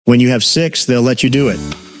When you have 6, they'll let you do it.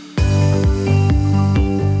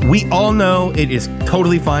 We all know it is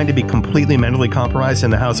totally fine to be completely mentally compromised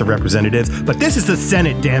in the House of Representatives, but this is the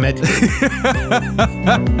Senate, damn it.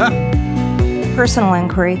 Personal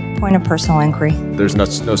inquiry. Point of personal inquiry. There's no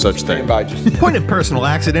such thing. Point of personal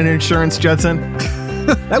accident insurance, Judson.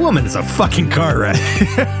 That woman is a fucking car wreck.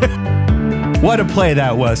 What a play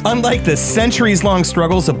that was. Unlike the centuries-long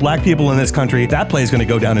struggles of black people in this country, that play is going to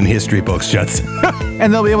go down in history books, Judson.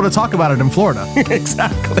 And they'll be able to talk about it in Florida.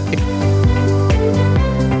 Exactly.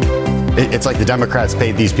 It's like the Democrats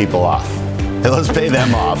paid these people off. Hey, let's pay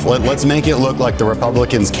them off. Let's make it look like the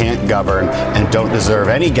Republicans can't govern and don't deserve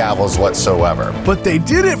any gavels whatsoever. But they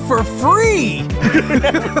did it for free.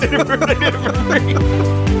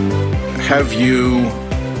 Have you,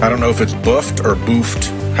 I don't know if it's buffed or boofed.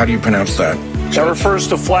 How do you pronounce that? That refers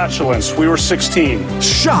to flatulence. We were 16.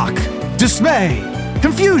 Shock, dismay,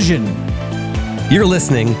 confusion. You're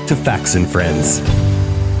listening to Facts and Friends.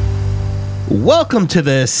 Welcome to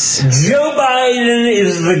this. Joe Biden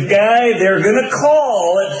is the guy they're going to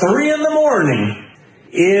call at 3 a.m.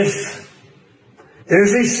 if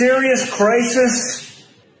there's a serious crisis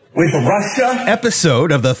with Russia.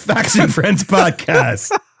 Episode of the Facts and Friends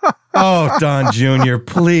podcast. Oh, Don Jr.,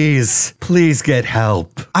 please get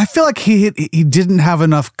help. I feel like he didn't have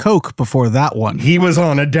enough Coke before that one. He was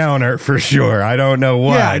on a downer for sure. I don't know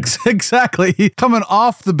why. Yeah, exactly. He coming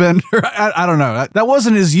off the bender. I don't know. That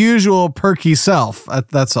wasn't his usual perky self.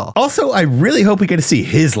 That's all. Also, I really hope we get to see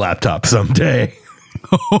his laptop someday.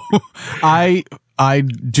 I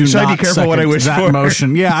do Should not I be careful what I wish that for?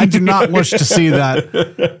 motion. Yeah, I do not wish to see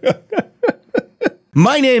that.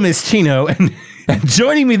 My name is Tino, and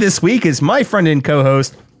joining me this week is my friend and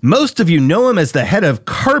co-host. Most of you know him as the head of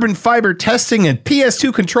carbon fiber testing and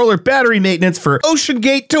PS2 controller battery maintenance for Ocean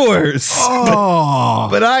Gate Tours. Oh.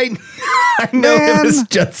 But I know him as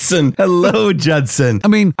Judson. Hello, Judson. I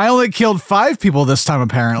mean, I only killed 5 people this time,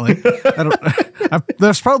 apparently.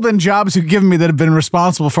 There's probably been jobs you've given me that have been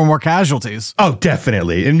responsible for more casualties. Oh,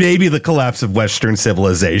 definitely. And maybe the collapse of Western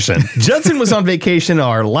civilization. Judson was on vacation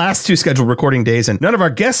our last 2 scheduled recording days, and none of our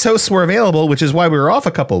guest hosts were available, which is why we were off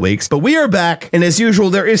a couple of weeks. But we are back, and as usual,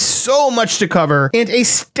 there is so much to cover, and a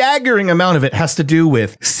staggering amount of it has to do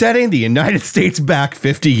with setting the United States back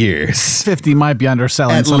 50 years. 50 might be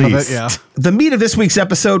underselling At some least. of it, yeah. The meat of this week's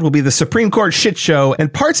episode will be the Supreme Court shit show,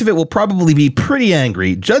 and parts of it will probably be pretty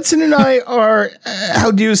angry. Judson and I are,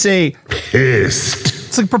 how do you say, pissed.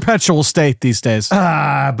 It's like a perpetual state these days.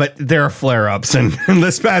 But there are flare-ups, and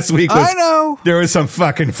this past week was, I know. There was some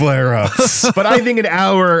fucking flare-ups. But I think an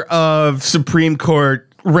hour of Supreme Court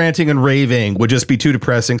ranting and raving would just be too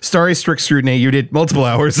depressing. Sorry, strict scrutiny. You did multiple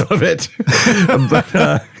hours of it.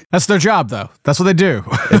 But that's their job, though. That's what they do.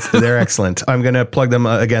 They're excellent. I'm going to plug them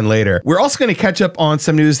again later. We're also going to catch up on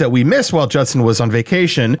some news that we missed while Judson was on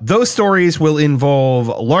vacation. Those stories will involve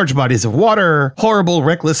large bodies of water, horrible,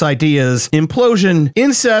 reckless ideas, implosion,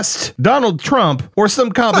 incest, Donald Trump, or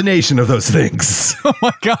some combination of those things. Oh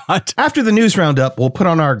my God. After the news roundup, we'll put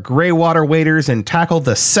on our gray water waders and tackle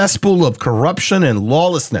the cesspool of corruption and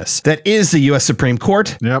lawlessness that is the U.S. Supreme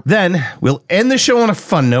Court. Yep. Then we'll end the show on a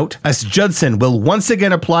fun note as Judson will once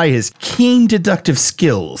again apply his keen deductive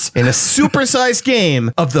skills in a supersized game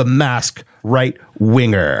of the Masked Right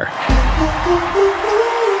Winger.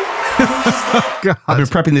 God. I've been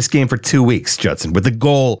prepping this game for 2 weeks, Judson, with the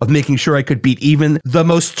goal of making sure I could beat even the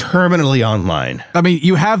most terminally online. I mean,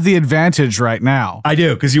 you have the advantage right now. I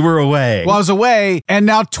do, because you were away. Well, I was away, and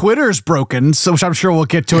now Twitter's broken, so which I'm sure we'll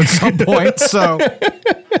get to at some point. So,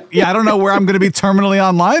 yeah, I don't know where I'm going to be terminally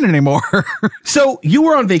online anymore. So you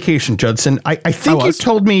were on vacation, Judson. I think you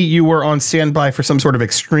told me you were on standby for some sort of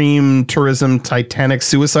extreme tourism Titanic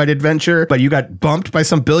suicide adventure, but you got bumped by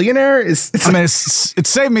some billionaire? It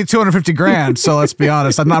saved me $250,000, so let's be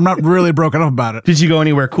honest. I'm not really broken up about it. Did you go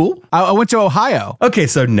anywhere cool? I went to Ohio. Okay,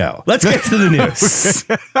 so no. Let's get to the news.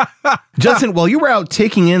 Judson, while you were out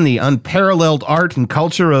taking in the unparalleled art and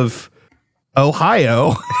culture of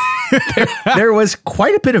Ohio, there was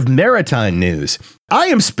quite a bit of maritime news. I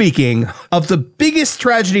am speaking of the biggest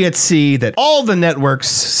tragedy at sea that all the networks,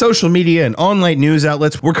 social media, and online news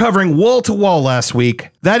outlets were covering wall to wall last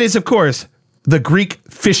week. That is, of course, the Greek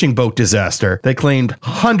fishing boat disaster that claimed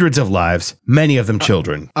hundreds of lives, many of them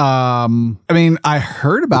children. I mean, I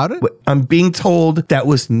heard about it. I'm being told that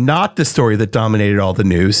was not the story that dominated all the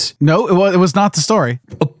news. No, it was not the story.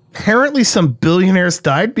 Apparently some billionaires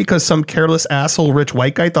died because some careless asshole rich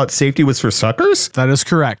white guy thought safety was for suckers? That is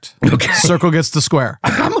correct. Okay. Circle gets the square.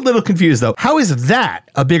 I'm a little confused, though. How is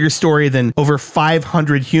that a bigger story than over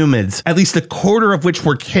 500 humans, at least a quarter of which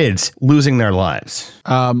were kids, losing their lives?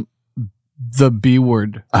 The B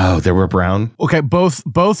word. Oh, they were brown? Okay,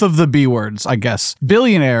 both of the B words, I guess.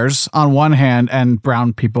 Billionaires on one hand and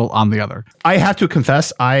brown people on the other. I have to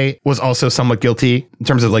confess, I was also somewhat guilty in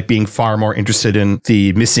terms of like being far more interested in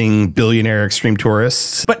the missing billionaire extreme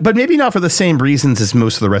tourists, but maybe not for the same reasons as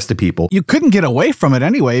most of the rest of people. You couldn't get away from it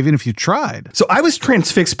anyway, even if you tried. So I was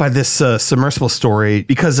transfixed by this submersible story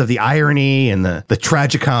because of the irony and the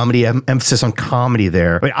tragicomedy, emphasis on comedy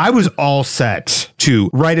there. I mean, I was all set to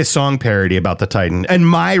write a song parody about the Titan. And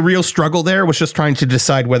my real struggle there was just trying to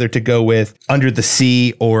decide whether to go with Under the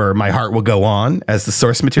Sea or My Heart Will Go On as the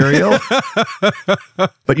source material.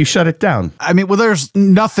 But you shut it down. I mean, well, there's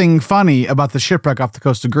nothing funny about the shipwreck off the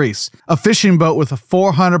coast of Greece. A fishing boat with a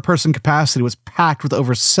 400-person capacity was packed with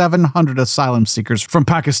over 700 asylum seekers from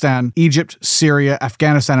Pakistan, Egypt, Syria,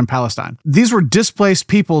 Afghanistan, and Palestine. These were displaced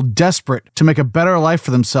people desperate to make a better life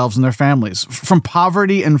for themselves and their families. From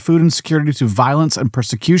poverty and food insecurity to violence and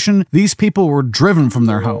persecution, these people were driven from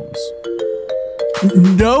their homes.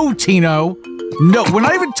 No, Tino. No, we're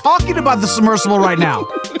not even talking about the submersible right now.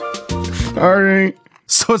 All right.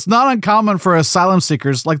 So it's not uncommon for asylum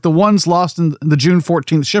seekers, like the ones lost in the June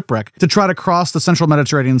 14th shipwreck, to try to cross the central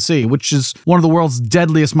Mediterranean Sea, which is one of the world's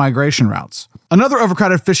deadliest migration routes. Another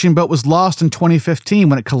overcrowded fishing boat was lost in 2015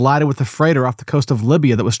 when it collided with a freighter off the coast of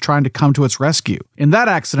Libya that was trying to come to its rescue. In that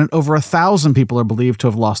accident, over 1,000 people are believed to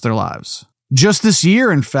have lost their lives. Just this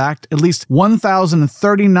year, in fact, at least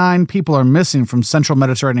 1,039 people are missing from central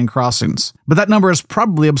Mediterranean crossings. But that number is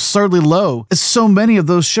probably absurdly low, as so many of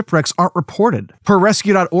those shipwrecks aren't reported. Per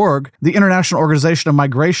Rescue.org, the International Organization of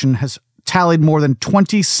Migration has tallied more than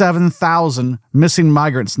 27,000 missing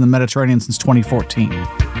migrants in the Mediterranean since 2014.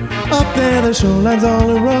 Up there, the shoreline's all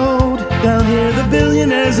a road. Down here, the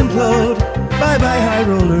billionaires implode. Bye-bye high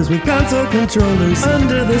rollers with console controllers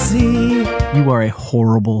under the sea. You are a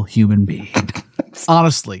horrible human being.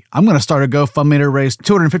 Honestly, I'm going to start a GoFundMe to raise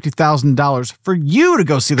 $250,000 for you to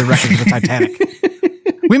go see the wreckage of the Titanic.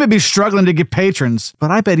 We may be struggling to get patrons,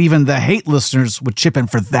 but I bet even the hate listeners would chip in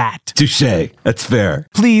for that. Touché. That's fair.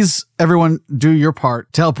 Please, everyone, do your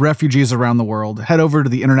part to help refugees around the world. Head over to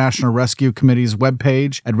the International Rescue Committee's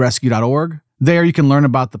webpage at rescue.org. There you can learn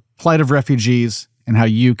about the plight of refugees and how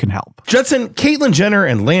you can help. Judson, Caitlyn Jenner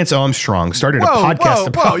and Lance Armstrong started a podcast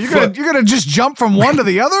about... You're gonna just jump from one to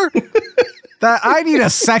the other? I need a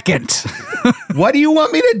second. What do you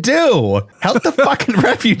want me to do? Help the fucking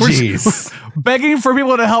refugees. Begging for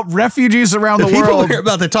people to help refugees around the world. The people we're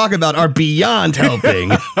about to talk about are beyond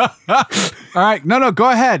helping. All right. No, go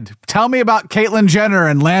ahead. Tell me about Caitlyn Jenner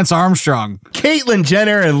and Lance Armstrong. Caitlyn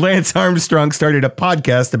Jenner and Lance Armstrong started a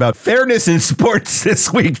podcast about fairness in sports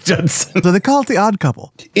this week, Judson. So they call it The Odd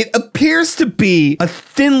Couple. It appears to be a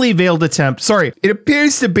thinly veiled attempt. Sorry, it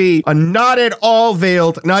appears to be a not at all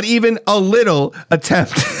veiled, not even a little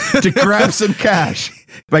attempt to grab some cash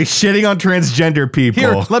by shitting on transgender people.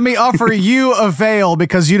 Here, let me offer you a veil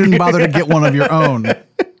because you didn't bother to get one of your own.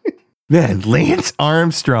 Man, Lance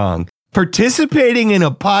Armstrong participating in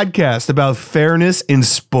a podcast about fairness in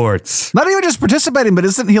sports. Not even just participating, but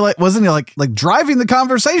wasn't he like driving the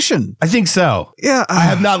conversation? I think so. Yeah. I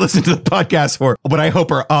have not listened to the podcast for what I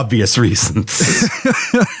hope are obvious reasons.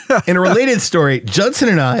 In a related story, Judson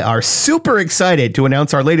and I are super excited to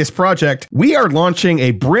announce our latest project. We are launching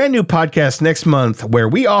a brand new podcast next month where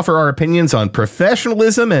we offer our opinions on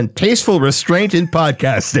professionalism and tasteful restraint in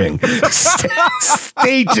podcasting.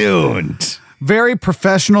 Stay tuned. Very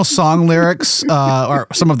professional song lyrics are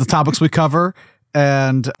some of the topics we cover.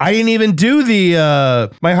 And I didn't even do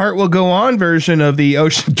the My Heart Will Go On version of the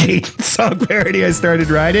Ocean Gate song parody I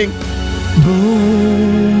started writing.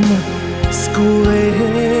 Boom,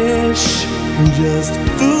 squish, just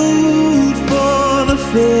food for the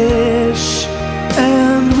fish.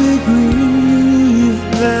 And we grieve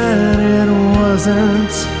that it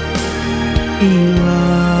wasn't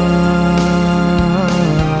Elon.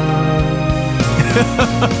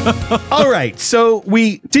 All right, so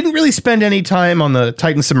we didn't really spend any time on the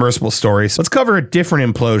Titan submersible story, so let's cover a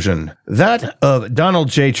different implosion, that of Donald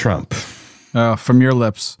J. Trump. From your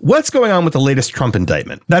lips. What's going on with the latest Trump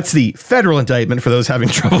indictment? That's the federal indictment for those having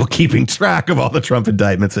trouble keeping track of all the Trump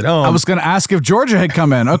indictments at home. I was going to ask if Georgia had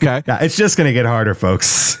come in. Okay. Yeah, it's just going to get harder,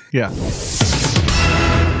 folks. Yeah.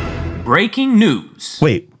 Breaking news.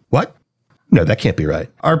 Wait, what? No, that can't be right.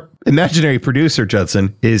 Our imaginary producer,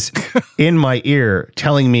 Judson, is in my ear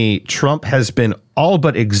telling me Trump has been all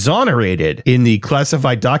but exonerated in the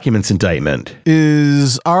classified documents indictment.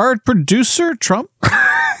 Is our producer Trump?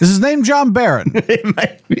 Is his name John Barron? It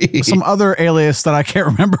might be. Some other alias that I can't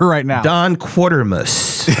remember right now. Don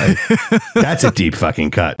Quatermass. That's a deep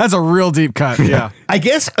fucking cut. That's a real deep cut, yeah. I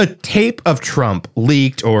guess a tape of Trump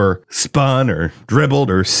leaked or spun or dribbled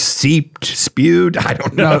or spewed. I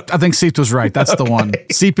don't know. No, I think seeped was right. That's the one.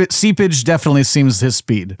 Seepage definitely seems his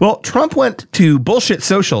speed. Well, Trump went to Bullshit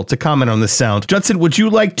Social to comment on this sound. Judson, would you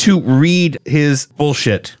like to read his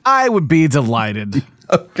bullshit? I would be delighted.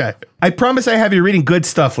 Okay. I promise I have you reading good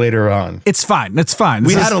stuff later on. It's fine. It's fine.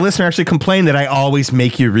 We had a listener actually complain that I always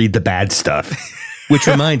make you read the bad stuff. Which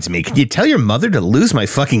reminds me, can you tell your mother to lose my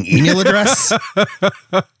fucking email address?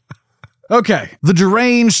 Okay. The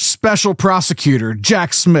deranged special prosecutor,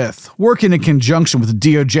 Jack Smith, working in conjunction with the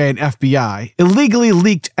DOJ and FBI, illegally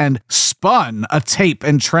leaked and spun a tape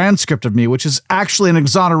and transcript of me, which is actually an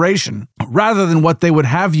exoneration, rather than what they would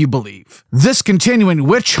have you believe. This continuing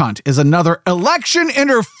witch hunt is another election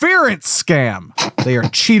interference scam. They are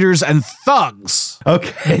cheaters and thugs.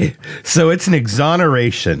 Okay, so it's an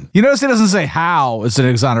exoneration. You notice it doesn't say how it's an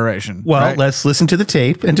exoneration. Well, right? Let's listen to the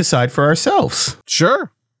tape and decide for ourselves.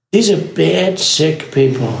 Sure. These are bad, sick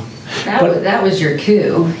people. That was your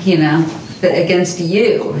coup, against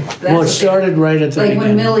you. Well, it started right at the beginning. Like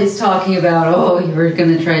when Millie's talking about, you were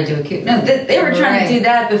going to try to do a coup. No, they were trying to do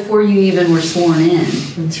that before you even were sworn in.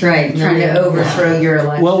 That's right. Trying to overthrow your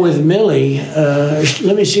election. Well, with Millie,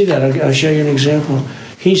 let me see that. I'll show you an example.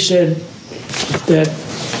 He said that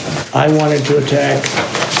I wanted to attack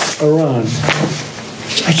Iran.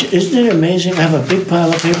 Isn't it amazing? I have a big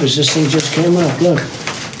pile of papers. This thing just came up. Look.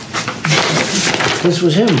 This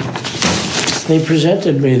was him. They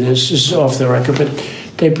presented me this. This is off the record, but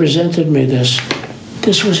they presented me this.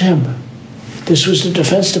 This was him. This was the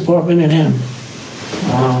Defense Department and him.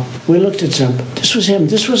 Wow. We looked at some. This was him.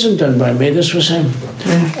 This wasn't done by me. This was him.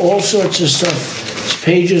 All sorts of stuff. It's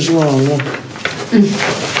pages long. Look.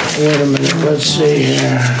 Wait a minute. Let's see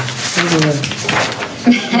here.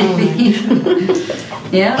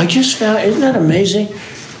 Yeah. I just found, isn't that amazing?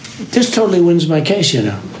 This totally wins my case,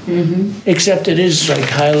 Mm-hmm. Except it is like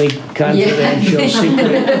highly confidential,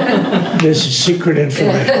 secret. This is secret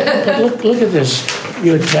information. But look at this.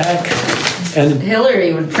 You attack, and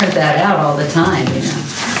Hillary would print that out all the time.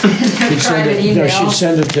 She'd send it, no, she'd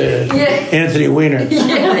send it to Anthony Weiner,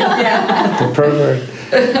 the pervert.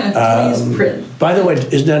 Please print. By the way,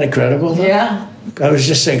 isn't that incredible? Yeah. I was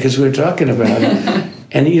just saying because we were talking about it,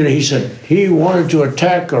 and he said he wanted to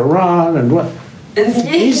attack Iran and what.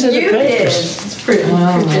 These are the papers.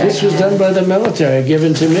 This was done by the military,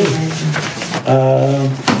 given to me.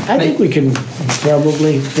 I think we can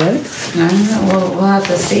probably, right? I don't know. We'll have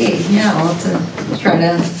to see. Yeah, we'll have to try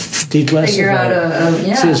to figure out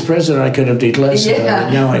See, as president, I could have declassified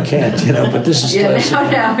it. Now I can't, but this is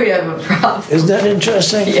classified. Now we have a problem. Isn't that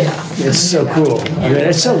interesting? Yeah. It's so cool. I mean,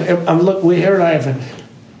 it's so, here and I have,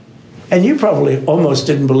 and you probably almost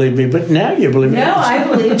didn't believe me, but now you believe me. No, I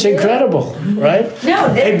believe it's incredible, right?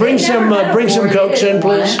 No, hey, bring some Cokes in,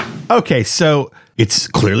 please. Okay, so it's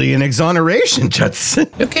clearly an exoneration, Judson.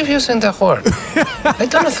 You keep using the word. I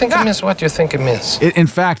don't think it means what you think it means. In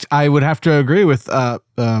fact, I would have to agree with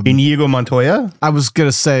Inigo Montoya? I was going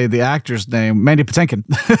to say the actor's name, Mandy Patinkin.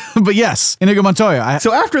 But yes, Inigo Montoya.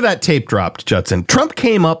 So after that tape dropped, Judson, Trump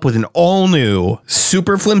came up with an all-new,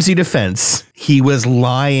 super flimsy defense. He was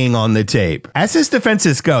lying on the tape. As his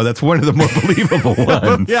defenses go, that's one of the more believable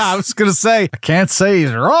ones. Yeah, I was going to say, I can't say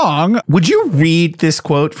he's wrong. Would you read this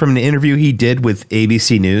quote from an interview he did with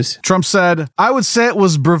ABC News? Trump said, I would say it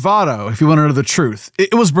was bravado, if you want to know the truth.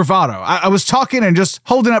 It was bravado. I was talking and just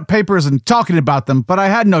holding up papers and talking about them, but I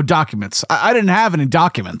had no documents. I didn't have any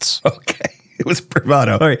documents. Okay. It was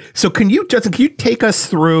bravado. All right. So Judson, can you take us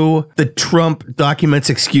through the Trump documents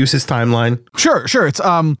excuses timeline? Sure. It's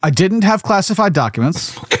I didn't have classified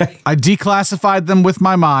documents. Okay. I declassified them with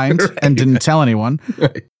my mind and didn't tell anyone.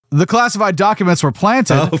 Right. The classified documents were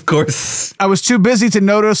planted. Oh, of course. I was too busy to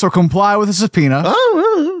notice or comply with a subpoena.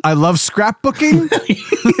 Oh. I love scrapbooking.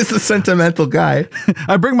 He's a sentimental guy.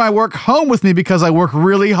 I bring my work home with me because I work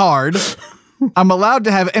really hard. I'm allowed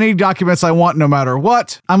to have any documents I want no matter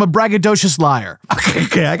what. I'm a braggadocious liar.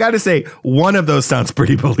 Okay, I gotta say, one of those sounds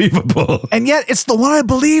pretty believable. And yet, it's the one I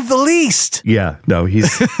believe the least. Yeah, no,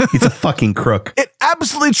 he's a fucking crook. It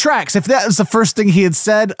absolutely tracks. If that was the first thing he had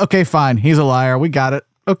said, okay, fine, he's a liar. We got it.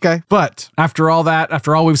 Okay. But after all that,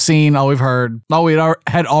 after all we've seen, all we've heard, all we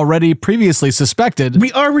had already previously suspected.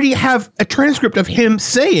 We already have a transcript of him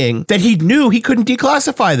saying that he knew he couldn't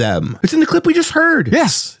declassify them. It's in the clip we just heard.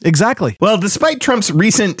 Yes, exactly. Well, despite Trump's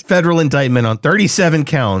recent federal indictment on 37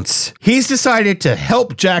 counts, he's decided to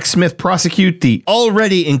help Jack Smith prosecute the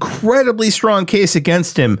already incredibly strong case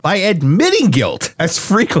against him by admitting guilt as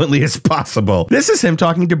frequently as possible. This is him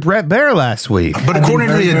talking to Brett Baer last week. But according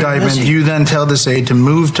to the indictment, you then tell this aide to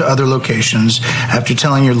move to other locations after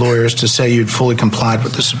telling your lawyers to say you'd fully complied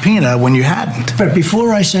with the subpoena when you hadn't. But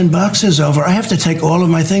before I send boxes over, I have to take all of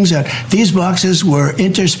my things out. These boxes were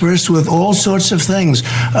interspersed with all sorts of things.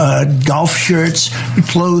 Golf shirts,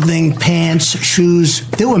 clothing, pants, shoes.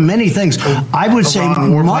 There were many things. I would say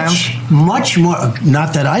much more.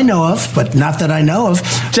 Not that I know of, but not that I know of.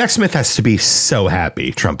 Jack Smith has to be so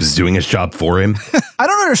happy Trump is doing his job for him. I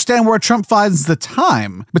don't understand where Trump finds the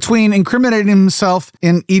time between incriminating himself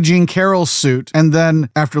in E. Jean Carroll's suit and then,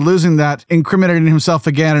 after losing that, incriminating himself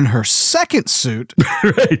again in her second suit.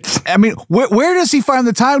 Right. I mean, where does he find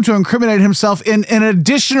the time to incriminate himself in an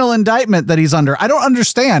additional indictment that he's under? I don't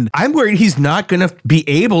understand. I'm worried he's not going to be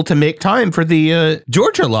able to make time for the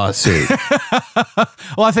Georgia lawsuit.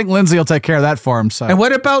 Well, I think Lindsay will take care of that for him. So. And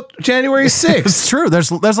what about January 6th? It's true. There's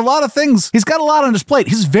a lot of things. He's got a lot on his plate.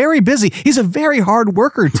 He's very busy. He's a very hard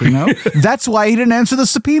worker, Tino. That's why he didn't answer the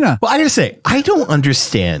subpoena. Well, I gotta say, I don't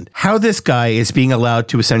understand how this guy is being allowed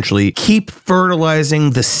to essentially keep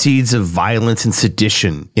fertilizing the seeds of violence and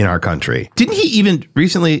sedition in our country. Didn't he even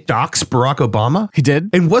recently dox Barack Obama? He did.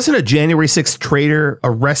 And wasn't a January 6th traitor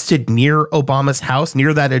arrested near Obama's house,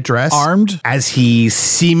 near that address? Armed? As he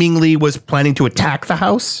seemingly was planning to attack the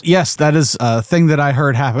house? Yes, that is a thing that I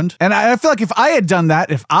heard happened. And I feel like if I had done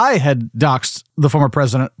that, if I had doxed the former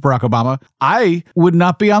president, Barack Obama, I would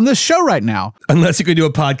not be on this show right now. Unless you could do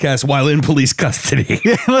a podcast while in police custody.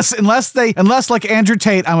 Yeah, unless like Andrew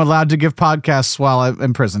Tate, I'm allowed to give podcasts while I'm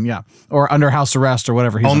in prison. Yeah. Or under house arrest or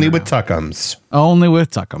whatever. Only with Tuckums. Only with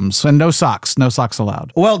Tuckums. And no socks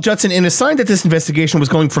allowed. Well, Judson, in a sign that this investigation was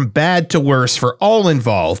going from bad to worse for all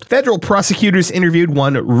involved, federal prosecutors interviewed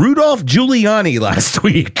one Rudolph Giuliani last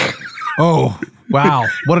week. Oh, wow.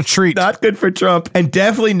 What a treat. Not good for Trump, and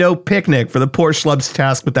definitely no picnic for the poor schlub's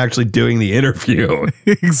tasked with actually doing the interview.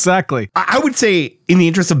 Exactly. I would say, in the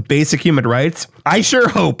interest of basic human rights, I sure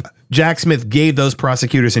hope Jack Smith gave those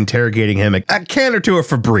prosecutors interrogating him a can or two of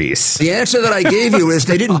Febreze. The answer that I gave you is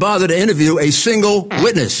they didn't bother to interview a single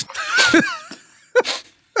witness.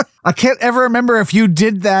 I can't ever remember if you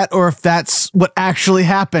did that or if that's what actually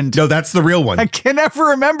happened. No, that's the real one. I can never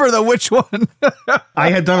remember which one.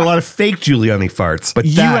 I had done a lot of fake Giuliani farts, but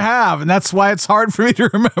you have, and that's why it's hard for me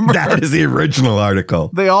to remember. That is the original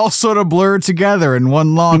article. They all sort of blur together in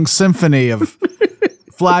one long symphony of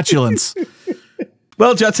flatulence.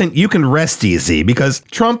 Well, Judson, you can rest easy because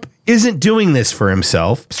Trump isn't doing this for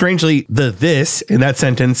himself. Strangely, the this in that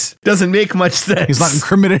sentence doesn't make much sense. He's not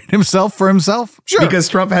incriminating himself for himself? Sure. Because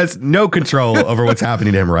Trump has no control over what's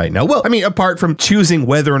happening to him right now. Well, I mean, apart from choosing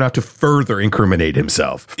whether or not to further incriminate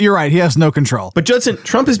himself. You're right. He has no control. But Judson,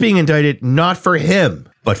 Trump is being indicted not for him,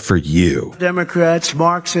 but for you. Democrats,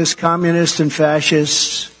 Marxists, communists, and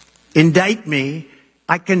fascists indict me.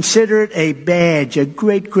 I consider it a badge, a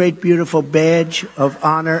great, great, beautiful badge of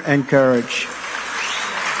honor and courage.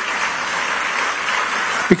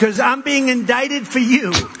 Because I'm being indicted for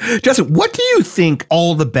you. Justin, what do you think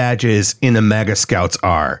all the badges in the MAGA Scouts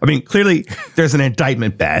are? I mean, clearly there's an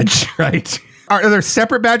indictment badge, right? Are there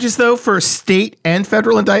separate badges, though, for state and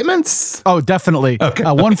federal indictments? Oh, definitely. Okay.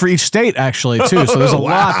 One for each state, actually, too. So there's a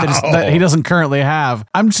lot that he doesn't currently have.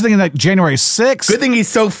 I'm just thinking like January 6th. Good thing he's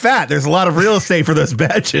so fat. There's a lot of real estate for those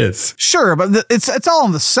badges. Sure, but it's all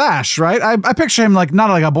on the sash, right? I picture him like not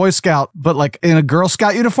like a Boy Scout, but like in a Girl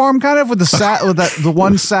Scout uniform, kind of with the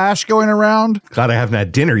one sash going around. God, I haven't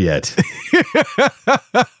had dinner yet.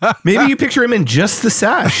 Maybe you picture him in just the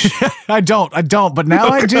sash. I don't, but now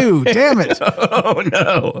I do. Damn it. Oh,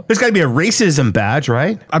 no. There's got to be a racism badge,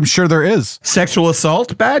 right? I'm sure there is. Sexual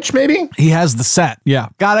assault badge, maybe? He has the set. Yeah.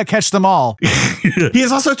 Gotta catch them all. He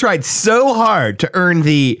has also tried so hard to earn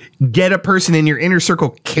the get a person in your inner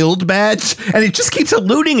circle killed badge, and it just keeps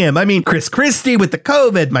eluding him. I mean, Chris Christie with the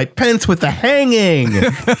COVID, Mike Pence with the hanging.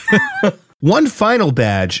 One final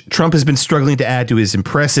badge Trump has been struggling to add to his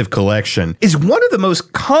impressive collection is one of the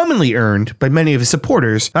most commonly earned by many of his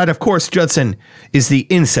supporters. That, of course, Judson, is the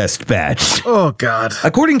incest badge. Oh, God.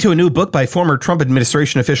 According to a new book by former Trump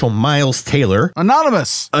administration official Miles Taylor.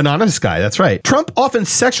 Anonymous guy, that's right. Trump often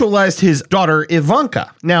sexualized his daughter,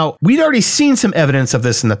 Ivanka. Now, we'd already seen some evidence of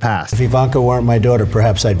this in the past. If Ivanka weren't my daughter,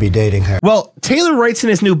 perhaps I'd be dating her. Well, Taylor writes in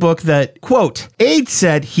his new book that, quote, aides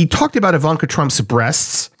said he talked about Ivanka Trump's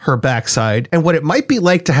breasts, her backside, and what it might be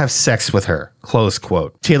like to have sex with her, close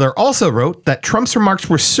quote. Taylor also wrote that Trump's remarks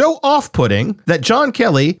were so off-putting that John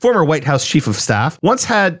Kelly, former White House chief of staff, once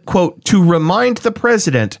had, quote, to remind the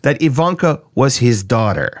president that Ivanka was his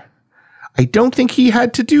daughter. I don't think he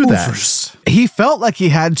had to do that. He felt like he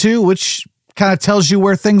had to, which kind of tells you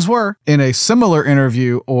where things were. In a similar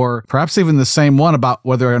interview, or perhaps even the same one about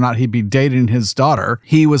whether or not he'd be dating his daughter,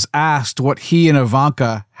 he was asked what he and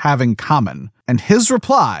Ivanka have in common. And his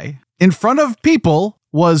reply, in front of people,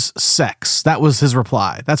 was sex. That was his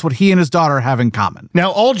reply. That's what he and his daughter have in common.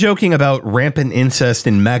 Now, all joking about rampant incest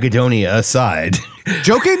in Macedonia aside.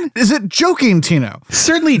 Joking? Is it joking, Tino?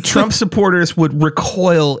 Certainly Trump supporters would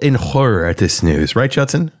recoil in horror at this news. Right,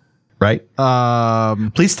 Judson? Right?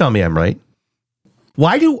 Please tell me I'm right.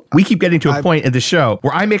 Why do we keep getting to a point in the show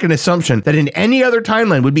where I make an assumption that in any other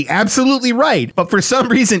timeline would be absolutely right, but for some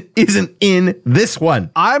reason isn't in this one?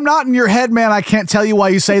 I'm not in your head, man. I can't tell you why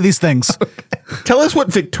you say these things. Tell us what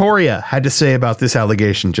Victoria had to say about this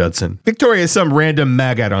allegation, Judson. Victoria is some random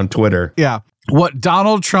maggot on Twitter. Yeah. What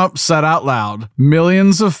Donald Trump said out loud,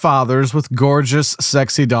 millions of fathers with gorgeous,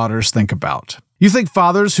 sexy daughters think about. You think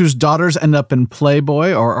fathers whose daughters end up in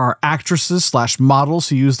Playboy or are actresses/models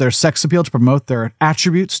who use their sex appeal to promote their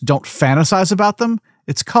attributes don't fantasize about them?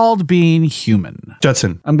 It's called being human.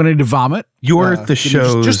 Judson. I'm going to need to vomit. You're the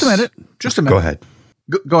show's... Just a minute. Go ahead.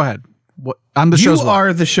 Go ahead. What? I'm the show's... You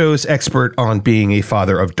are the show's expert on being a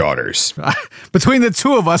father of daughters. Between the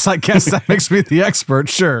two of us, I guess that makes me the expert,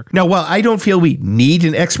 sure. Now, while I don't feel we need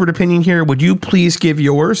an expert opinion here, would you please give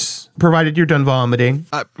yours, provided you're done vomiting?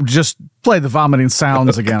 Just play the vomiting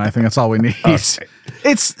sounds again. I think that's all we need. Okay.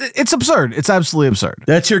 It's absurd. It's absolutely absurd.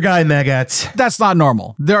 That's your guy, maggots. That's not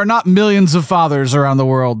normal. There are not millions of fathers around the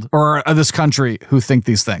world or this country who think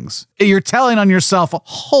these things. You're telling on yourself a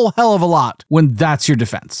whole hell of a lot when that's your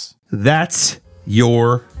defense. That's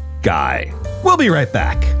your guy. We'll be right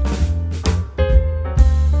back.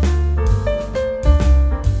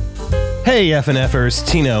 Hey FNFers,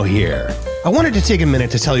 Tino here. I wanted to take a minute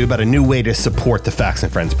to tell you about a new way to support the Facts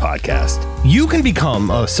and Friends podcast. You can become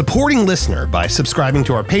a supporting listener by subscribing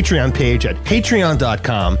to our Patreon page at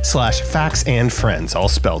patreon.com/factsandfriends, all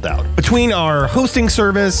spelled out. Between our hosting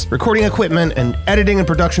service, recording equipment, and editing and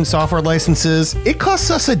production software licenses, it costs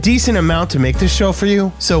us a decent amount to make this show for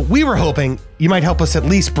you, so we were hoping you might help us at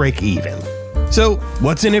least break even. So,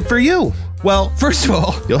 what's in it for you? Well, first of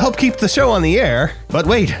all, you'll help keep the show on the air. But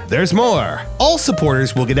wait, there's more. All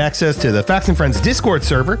supporters will get access to the Facts and Friends Discord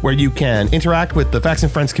server, where you can interact with the Facts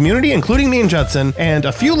and Friends community, including me and Judson, and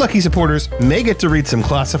a few lucky supporters may get to read some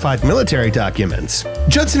classified military documents.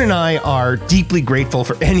 Judson and I are deeply grateful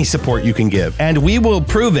for any support you can give, and we will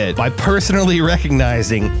prove it by personally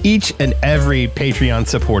recognizing each and every Patreon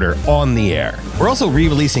supporter on the air. We're also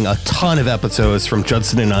re-releasing a ton of episodes from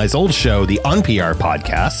Judson and I's old show, the UnPR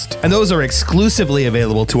podcast, and those are exclusively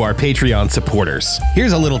available to our Patreon supporters.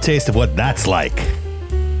 Here's a little taste of what that's like.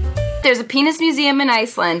 There's a penis museum in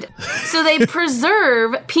Iceland. So they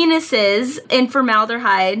preserve penises in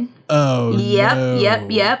formaldehyde. Oh,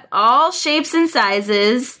 Yep. All shapes and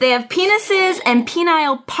sizes. They have penises and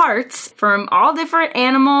penile parts from all different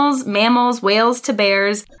animals, mammals, whales to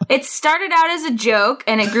bears. It started out as a joke,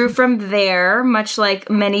 and it grew from there, much like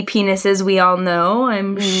many penises we all know,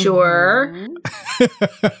 I'm sure.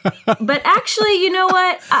 But actually, you know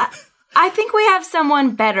what? I think we have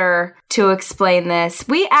someone better to explain this.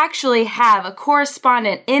 We actually have a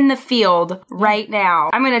correspondent in the field right now.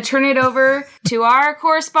 I'm going to turn it over to our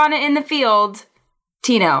correspondent in the field,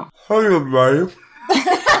 Tino. Hi, everybody.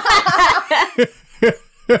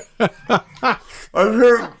 I'm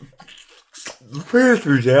here at the penis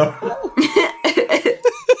museum.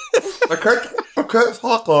 I can't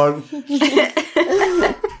talk on.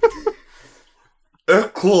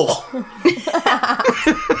 It's cool.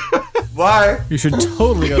 Bye. You should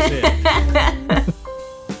totally go see it.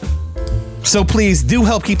 So please do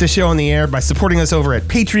help keep the show on the air by supporting us over at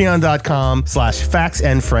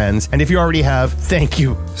patreon.com/factsandfriends. And if you already have, thank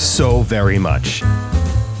you so very much.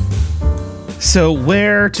 So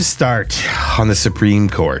where to start on the Supreme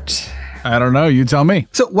Court? I don't know. You tell me.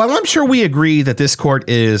 So while I'm sure we agree that this court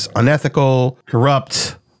is unethical,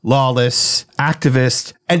 corrupt, lawless,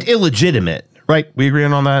 activist, and illegitimate. Right? We agree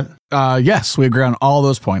on that? Yes, we agree on all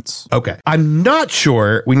those points. Okay. I'm not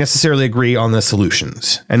sure we necessarily agree on the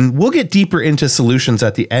solutions. And we'll get deeper into solutions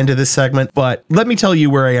at the end of this segment, but let me tell you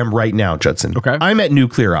where I am right now, Judson. Okay. I'm at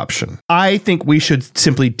nuclear option. I think we should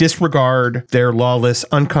simply disregard their lawless,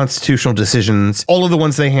 unconstitutional decisions, all of the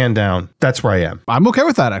ones they hand down. That's where I am. I'm okay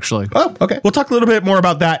with that, actually. Oh, okay. We'll talk a little bit more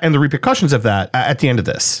about that and the repercussions of that at the end of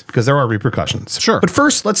this, because there are repercussions. Sure. But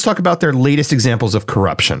first, let's talk about their latest examples of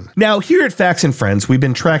corruption. Now, here at Facts and Friends, we've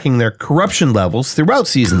been tracking their corruption levels throughout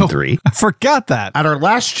season 3. I forgot that. At our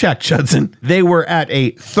last check, Judson, they were at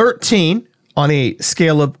a 13 on a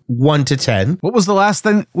scale of 1 to 10. What was the last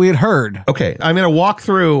thing we had heard? Okay, I'm going to walk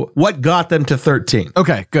through what got them to 13.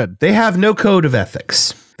 Okay, good. They have no code of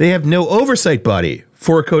ethics. They have no oversight body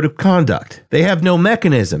for a code of conduct. They have no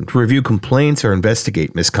mechanism to review complaints or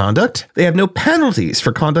investigate misconduct. They have no penalties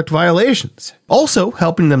for conduct violations. Also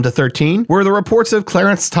helping them to 13 were the reports of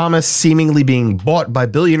Clarence Thomas seemingly being bought by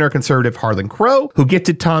billionaire conservative Harlan Crow, who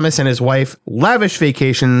gifted Thomas and his wife lavish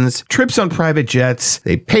vacations, trips on private jets.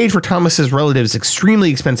 They paid for Thomas's relatives extremely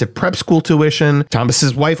expensive prep school tuition.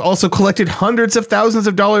 Thomas's wife also collected hundreds of thousands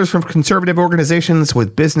of dollars from conservative organizations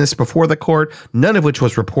with business before the court, none of which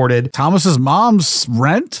was reported. Thomas's mom's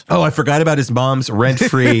rent? Oh, I forgot about his mom's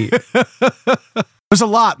rent-free. There's a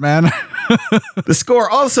lot, man. The score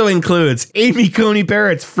also includes Amy Coney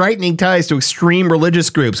Barrett's frightening ties to extreme religious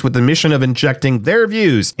groups with the mission of injecting their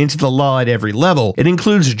views into the law at every level. It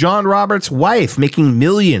includes John Roberts' wife making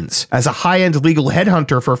millions as a high-end legal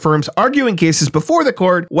headhunter for firms arguing cases before the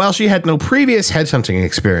court while she had no previous headhunting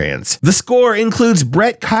experience. The score includes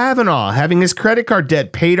Brett Kavanaugh having his credit card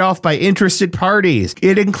debt paid off by interested parties.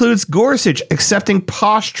 It includes Gorsuch accepting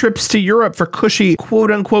posh trips to Europe for cushy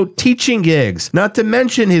quote-unquote teaching gigs, not to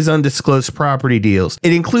mention his undisclosed property deals.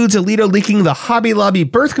 It includes Alito leaking the Hobby Lobby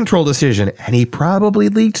birth control decision, and he probably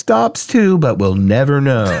leaked Dobbs too, but we'll never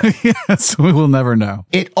know. Yes, we will never know.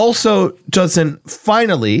 It also, Judson,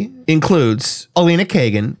 finally includes Alina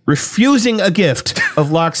Kagan refusing a gift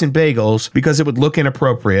of lox and bagels because it would look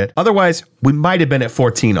inappropriate. Otherwise, we might have been at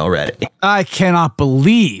 14 already. I cannot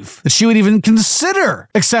believe that she would even consider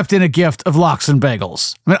accepting a gift of lox and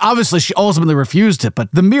bagels. I mean, obviously, she ultimately refused it, but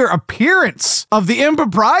the mere appearance of the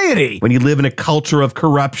impropriety. When you live in a culture of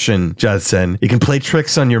corruption, Judson, you can play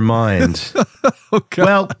tricks on your mind. Oh, God.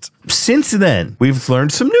 Well, since then, we've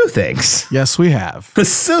learned some new things. Yes, we have.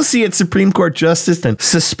 Associate Supreme Court Justice and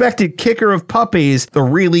suspected kicker of puppies, the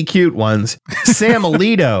really cute ones, Sam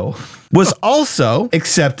Alito, was also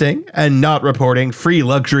accepting and not reporting free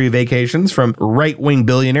luxury vacations from right-wing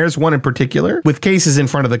billionaires, one in particular, with cases in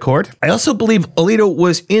front of the court. I also believe Alito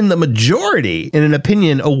was in the majority in an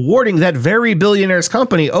opinion awarding that very billionaire's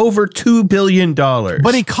company over $2 billion.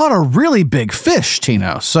 But he caught a really big fish,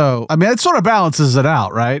 Tino. So, I mean, it sort of balances it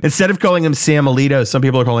out, right? Instead of calling him Sam Alito, some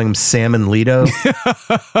people are calling him Salmon Alito.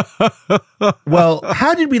 Well,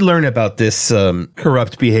 how did we learn about this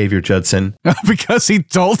corrupt behavior, Judson? Because he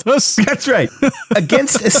told us? That's right.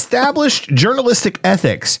 Against established journalistic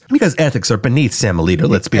ethics, because ethics are beneath Sam Alito,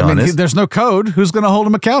 let's be honest. There's no code. Who's going to hold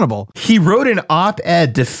him accountable? He wrote an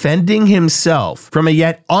op-ed defending himself from a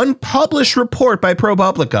yet unpublished report by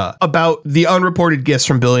ProPublica about the unreported gifts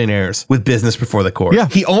from billionaires with business before the court. Yeah.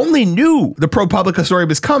 He only knew the ProPublica story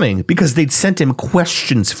was coming because they'd sent him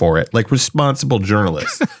questions for it, like responsible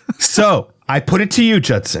journalists. So I put it to you,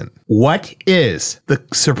 Judson. What is the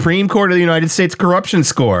Supreme Court of the United States corruption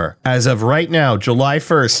score as of right now, July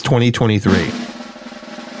 1st, 2023?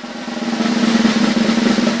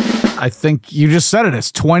 I think you just said it.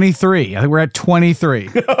 It's 23. I think we're at 23.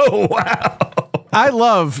 Oh, wow. I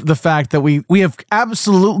love the fact that we have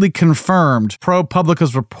absolutely confirmed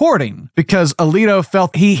ProPublica's reporting because Alito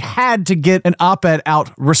felt he had to get an op-ed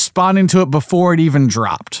out responding to it before it even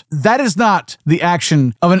dropped. That is not the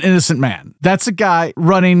action of an innocent man. That's a guy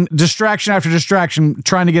running distraction after distraction,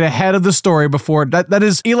 trying to get ahead of the story before. That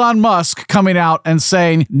is Elon Musk coming out and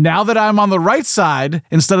saying, now that I'm on the right side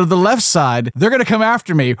instead of the left side, they're going to come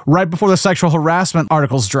after me right before the sexual harassment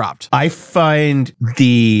articles dropped. I find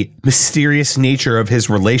the mysterious nature of his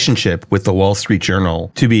relationship with the Wall Street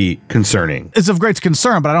Journal to be concerning. It's of great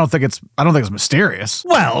concern, but I don't think it's mysterious.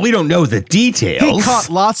 Well, we don't know the details. He caught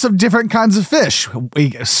lots of different kinds of fish.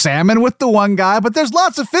 Salmon with the one guy, but there's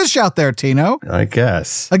lots of fish out there, Tino. I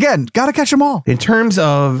guess. Again, gotta catch them all. In terms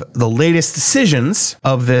of the latest decisions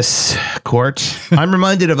of this court, I'm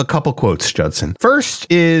reminded of a couple quotes, Judson.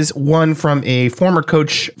 First is one from a former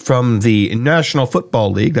coach from the National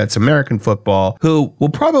Football League, that's American football, who will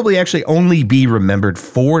probably actually only be remembered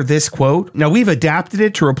for this quote. Now, we've adapted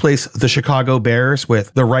it to replace the Chicago Bears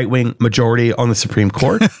with the right-wing majority on the Supreme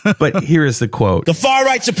Court, but here is the quote. The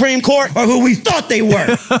far-right Supreme Court are who we thought they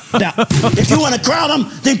were. Now, if you want to crown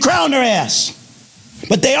them, then crown their ass.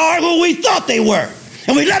 But they are who we thought they were.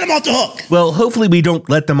 And we let them off the hook. Well, hopefully we don't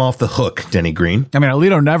let them off the hook, Denny Green. I mean,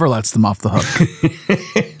 Alito never lets them off the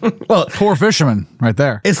hook. Well, poor fisherman right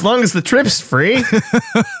there. As long as the trip's free.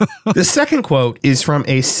 The second quote is from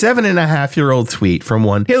a 7.5-year-old tweet from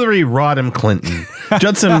one Hillary Rodham Clinton.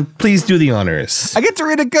 Judson, please do the honors. I get to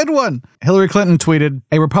read a good one. Hillary Clinton tweeted,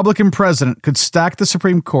 a Republican president could stack the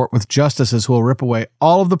Supreme Court with justices who will rip away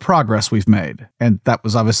all of the progress we've made. And that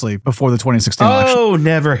was obviously before the 2016 election. Oh,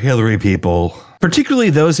 never Hillary people. Particularly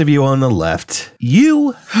those of you on the left.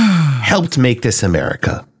 You helped make this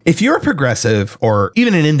America. If you're a progressive or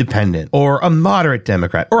even an independent or a moderate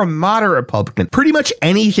Democrat or a moderate Republican, pretty much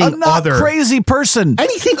anything other crazy person,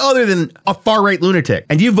 anything other than a far right lunatic,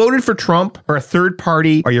 and you voted for Trump or a third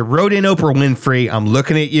party or you wrote in Oprah Winfrey, I'm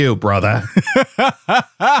looking at you, brother.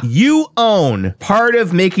 You own part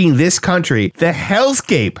of making this country the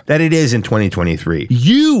hellscape that it is in 2023.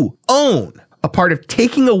 You own a part of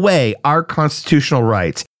taking away our constitutional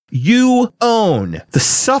rights. You own the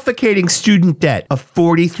suffocating student debt of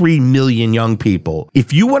 43 million young people.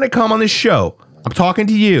 If you want to come on this show, I'm talking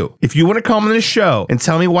to you. If you want to come on this show and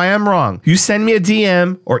tell me why I'm wrong, you send me a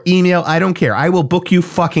DM or email. I don't care. I will book you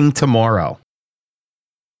fucking tomorrow.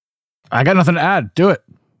 I got nothing to add. Do it.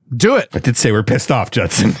 Do it. I did say we're pissed off,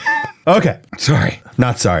 Judson. Okay. Sorry.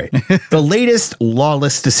 Not sorry. The latest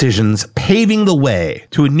lawless decisions paving the way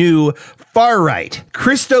to a new far-right,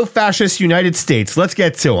 Christo-fascist United States. Let's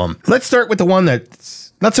get to them. Let's start with the one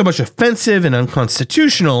that's not so much offensive and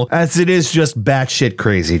unconstitutional as it is just batshit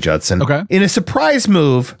crazy, Judson. Okay. In a surprise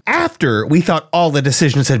move, after we thought all the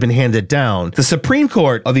decisions had been handed down, the Supreme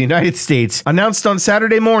Court of the United States announced on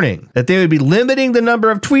Saturday morning that they would be limiting the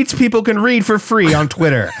number of tweets people can read for free on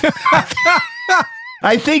Twitter.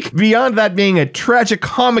 I think beyond that being a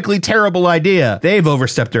tragicomically terrible idea, they've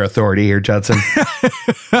overstepped their authority here, Judson.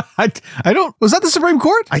 Was that the Supreme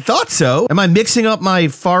Court? I thought so. Am I mixing up my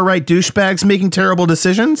far-right douchebags making terrible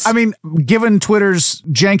decisions? I mean, given Twitter's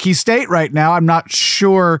janky state right now, I'm not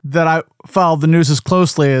sure that I followed the news as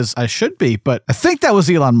closely as I should be, but I think that was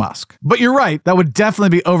Elon Musk. But you're right. That would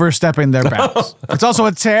definitely be overstepping their bounds. It's also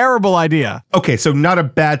a terrible idea. Okay, so not a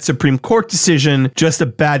bad Supreme Court decision, just a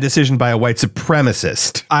bad decision by a white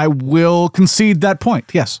supremacist. I will concede that point,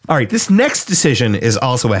 yes. All right, this next decision is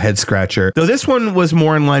also a head-scratcher, though this one was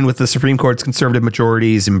more in line with the Supreme Court's conservative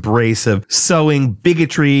majority's embrace of sowing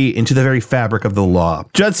bigotry into the very fabric of the law.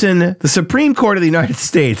 Judson, the Supreme Court of the United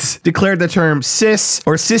States declared the term cis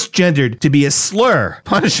or cisgendered to be a slur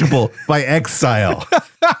punishable by exile.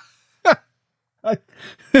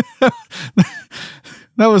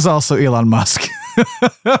 That was also Elon Musk.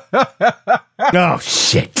 Oh,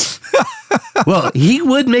 shit. Well, he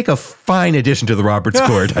would make a fine addition to the Roberts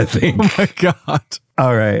Court, I think. Oh, my God.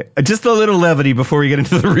 All right. Just a little levity before we get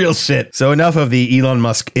into the real shit. So enough of the Elon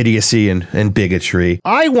Musk idiocy and bigotry.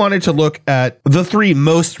 I wanted to look at the three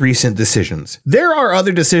most recent decisions. There are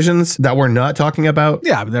other decisions that we're not talking about.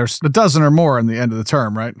 Yeah, but there's a dozen or more in the end of the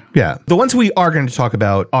term, right? Yeah. The ones we are going to talk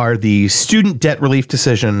about are the student debt relief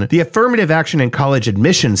decision, the affirmative action in college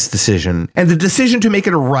admissions decision, and the decision to make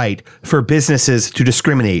it a right for businesses to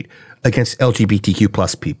discriminate against LGBTQ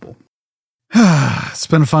plus people. It's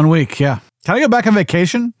been a fun week, yeah. Can I go back on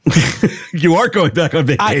vacation? You are going back on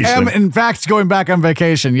vacation. I am, in fact, going back on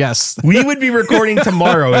vacation, yes. We would be recording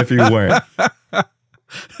tomorrow if you weren't.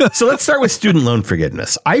 So let's start with student loan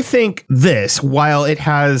forgiveness. I think this, while it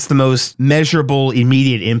has the most measurable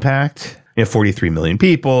immediate impact, 43 million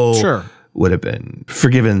people would have been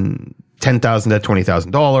forgiven $10,000 to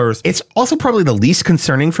 $20,000. It's also probably the least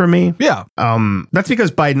concerning for me. Yeah. That's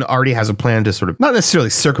because Biden already has a plan to sort of not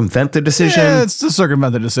necessarily circumvent the decision. Yeah, it's to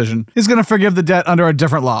circumvent the decision. He's going to forgive the debt under a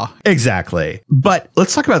different law. Exactly. But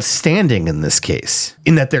let's talk about standing in this case,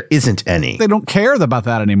 in that there isn't any. They don't care about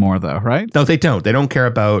that anymore, though, right? No, they don't. They don't care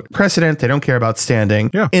about precedent. They don't care about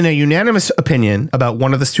standing. Yeah. In a unanimous opinion about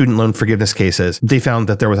one of the student loan forgiveness cases, they found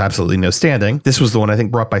that there was absolutely no standing. This was the one I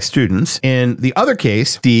think brought by students. In the other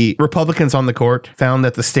case, the Republicans on the court found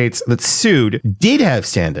that the states that sued did have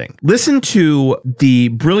standing. Listen to the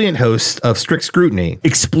brilliant host of Strict Scrutiny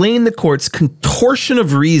explain the court's contortion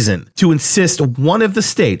of reason to insist one of the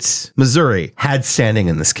states, Missouri, had standing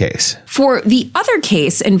in this case. For the other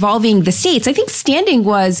case involving the states, I think standing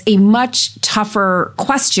was a much tougher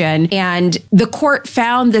question, and the court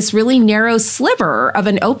found this really narrow sliver of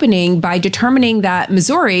an opening by determining that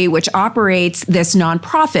Missouri, which operates this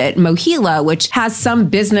nonprofit, Mohila, which has some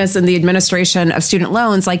business in the administration of student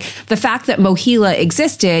loans, like the fact that MOHELA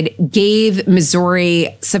existed gave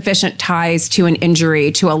Missouri sufficient ties to an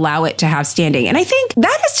injury to allow it to have standing. And I think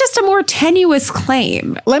that is just a more tenuous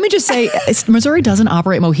claim. Let me just say, Missouri doesn't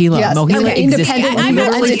operate MOHELA. Yes, MOHELA independent. existed.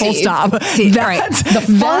 Literally full stop.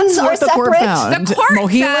 The funds are separate.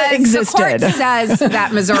 The court says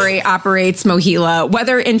that Missouri operates MOHELA.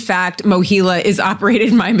 Whether in fact MOHELA is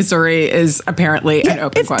operated by Missouri is apparently an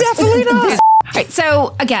open question. It's definitely not. Right.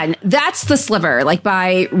 So again, that's the sliver. Like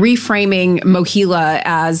by reframing MOHELA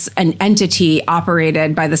as an entity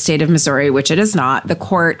operated by the state of Missouri, which it is not, the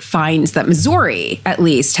court finds that Missouri at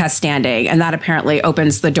least has standing. And that apparently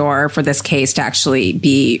opens the door for this case to actually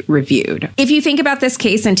be reviewed. If you think about this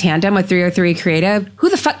case in tandem with 303 Creative, who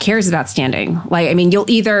the fuck cares about standing? Like, I mean, you'll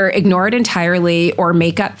either ignore it entirely or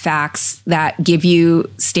make up facts that give you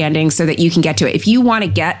standing so that you can get to it. If you want to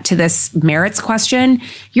get to this merits question,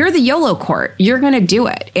 you're the YOLO court. You're going to do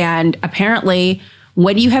it. And apparently,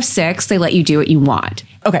 when you have 6, they let you do what you want.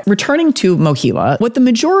 Okay, returning to MOHELA, what the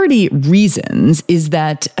majority reasons is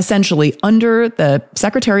that essentially under the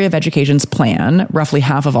Secretary of Education's plan, roughly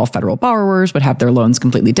half of all federal borrowers would have their loans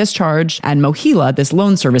completely discharged, and MOHELA, this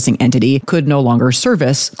loan servicing entity, could no longer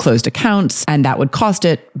service closed accounts, and that would cost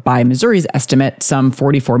it, by Missouri's estimate, some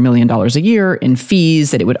 $44 million a year in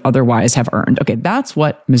fees that it would otherwise have earned. Okay, that's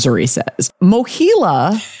what Missouri says.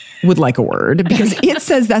 MOHELA would like a word because it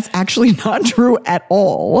says that's actually not true at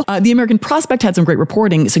all. The American Prospect had some great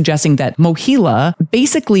reporting suggesting that MOHELA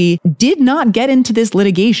basically did not get into this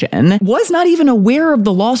litigation, was not even aware of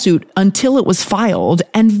the lawsuit until it was filed,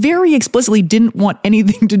 and very explicitly didn't want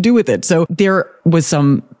anything to do with it. So there was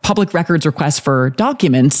some public records requests for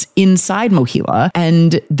documents inside MOHELA,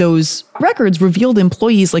 and those records revealed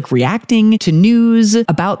employees like reacting to news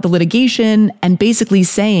about the litigation and basically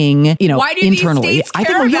saying, you know, why do internally, these states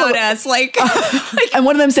care about us? Like, and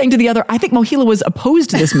one of them saying to the other, I think MOHELA was opposed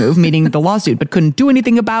to this move, meaning the lawsuit, but couldn't do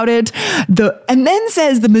anything about it. And then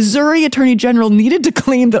says the Missouri Attorney General needed to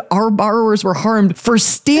claim that our borrowers were harmed for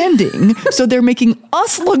standing, so they're making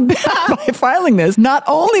us look bad by filing this, not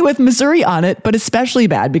only with Missouri on it, but especially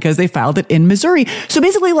bad because they filed it in Missouri. So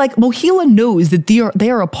basically, like, MOHELA knows that they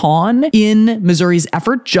are a pawn in Missouri's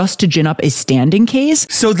effort just to gin up a standing case.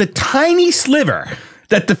 So the tiny sliver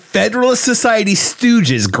that the Federalist Society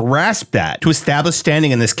stooges grasped at to establish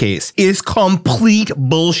standing in this case is complete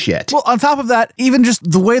bullshit. Well, on top of that, even just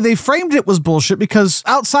the way they framed it was bullshit because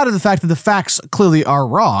outside of the fact that the facts clearly are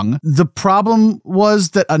wrong, the problem was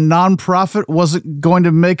that a nonprofit wasn't going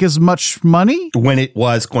to make as much money when it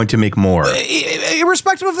was going to make more.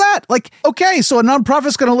 Irrespective of that, like, okay, so a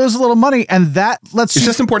nonprofit's going to lose a little money, and it's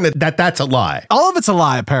just important that that's a lie. All of it's a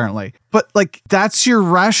lie, apparently. But, like, that's your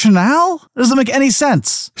rationale? It doesn't make any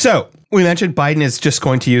sense. So, we mentioned Biden is just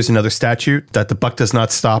going to use another statute, that the buck does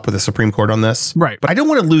not stop with the Supreme Court on this. Right. But I don't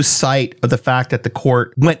want to lose sight of the fact that the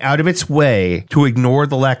court went out of its way to ignore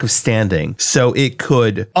the lack of standing so it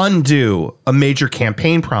could undo a major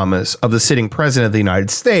campaign promise of the sitting president of the United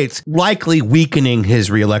States, likely weakening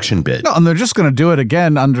his reelection bid. No, and they're just going to do it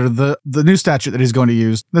again under the new statute that he's going to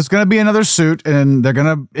use. There's going to be another suit, and they're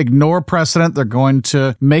going to ignore precedent. They're going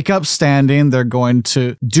to make up standing. They're going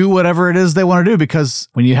to do whatever it is they want to do because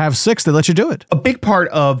when you have 6, they let you do it. A big part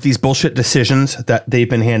of these bullshit decisions that they've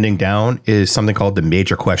been handing down is something called the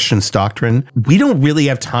major questions doctrine. We don't really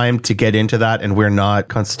have time to get into that, and we're not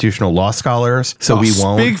constitutional law scholars, so we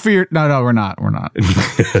won't. Speak for your... No, we're not. We're not.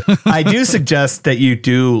 I do suggest that you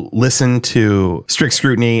do listen to Strict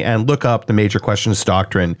Scrutiny and look up the major questions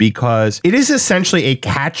doctrine because it is essentially a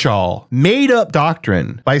catch-all, made-up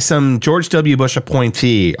doctrine by some George W. Bush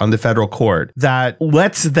appointee on the federal court that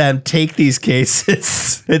lets them take these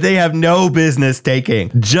cases that they have no business taking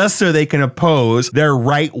just so they can oppose their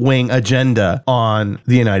right-wing agenda on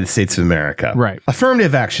the United States of America. Right.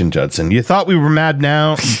 Affirmative action, Judson. You thought we were mad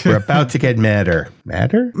now? We're about to get madder.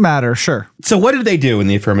 Madder? Madder, sure. So what did they do in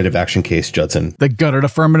the affirmative action case, Judson? They gutted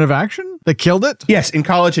affirmative action? They killed it? Yes, in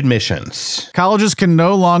college admissions. Colleges can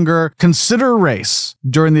no longer consider race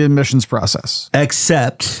during the admissions process.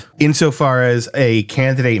 Except insofar as a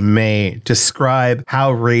candidate may describe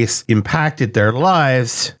how race impacted their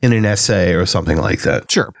lives in an essay or something like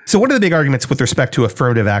that. Sure. So one of the big arguments with respect to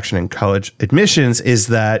affirmative action in college admissions is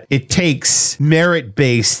that it takes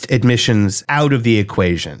merit-based admissions out of the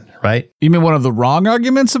equation. Right? You mean one of the wrong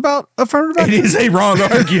arguments about affirmative action? It is a wrong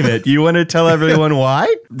argument. You want to tell everyone why?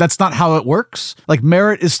 That's not how it works. Like,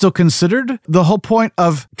 merit is still considered. The whole point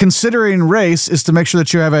of considering race is to make sure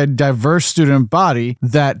that you have a diverse student body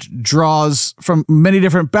that draws from many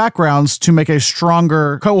different backgrounds to make a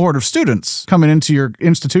stronger cohort of students coming into your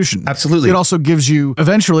institution. Absolutely. It also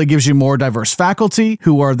eventually gives you more diverse faculty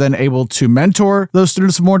who are then able to mentor those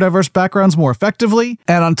students of more diverse backgrounds more effectively.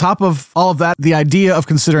 And on top of all of that, the idea of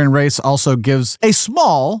considering race also gives a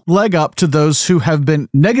small leg up to those who have been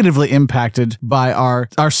negatively impacted by our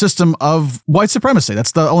system of white supremacy.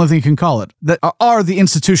 That's the only thing you can call it. That are the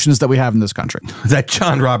institutions that we have in this country. That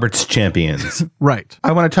John Roberts champions. Right.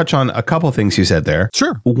 I want to touch on a couple things you said there.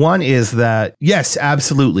 Sure. One is that, yes,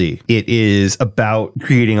 absolutely, it is about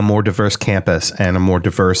creating a more diverse campus and a more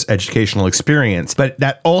diverse educational experience, but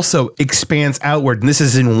that also expands outward, and this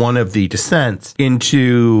is in one of the dissents,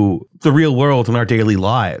 into the real world in our daily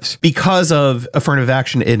lives. Because of affirmative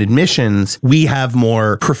action in admissions, we have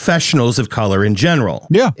more professionals of color in general.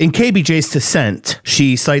 Yeah. In KBJ's dissent,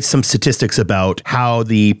 she cites some statistics about how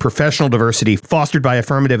the professional diversity fostered by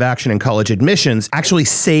affirmative action in college admissions actually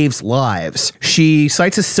saves lives. She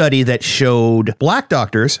cites a study that showed black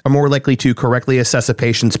doctors are more likely to correctly assess a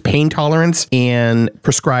patient's pain tolerance and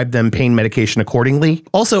prescribe them pain medication accordingly.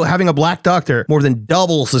 Also, having a black doctor more than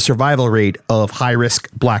doubles the survival rate of high-risk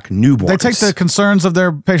black newborns. They take the concerns of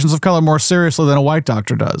their patients of color more seriously than a white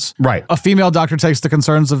doctor does. Right. A female doctor takes the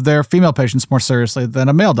concerns of their female patients more seriously than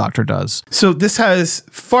a male doctor does. So this has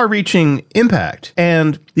far-reaching impact.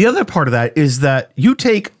 And the other part of that is that you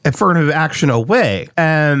take affirmative action away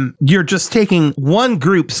and you're just taking one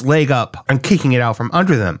group's leg up and kicking it out from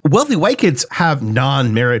under them. Wealthy white kids have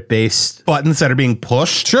non-merit-based buttons that are being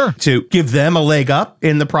pushed to give them a leg up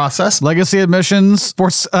in the process. Legacy admissions,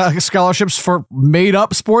 sports scholarships for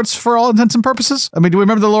made-up sports for all intents and purposes. I mean, do we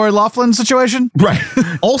remember the Lori Loughlin situation? Right.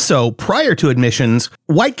 Also, prior to admissions,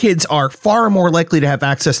 white kids are far more likely to have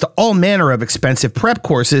access to all manner of expensive prep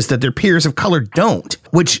courses that their peers of color don't,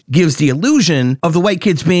 which gives the illusion of the white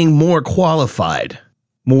kids being more qualified,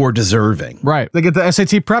 more deserving. Right. They get the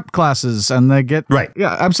SAT prep classes and they get... Right.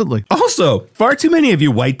 Yeah, absolutely. Also, far too many of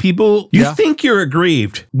you white people, you think you're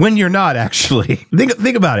aggrieved when you're not actually.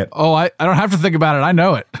 Think about it. Oh, I don't have to think about it. I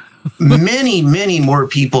know it. Many, many more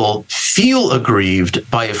people feel aggrieved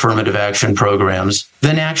by affirmative action programs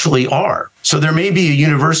than actually are. So there may be a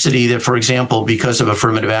university that, for example, because of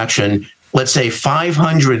affirmative action, let's say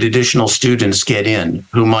 500 additional students get in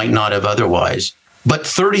who might not have otherwise. But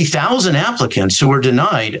 30,000 applicants who were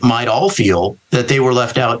denied might all feel that they were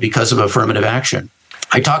left out because of affirmative action.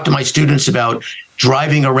 I talk to my students about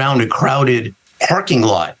driving around a crowded parking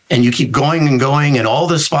lot and you keep going and all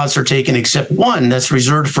the spots are taken except one that's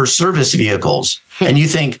reserved for service vehicles. And you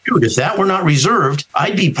think, dude, if that were not reserved,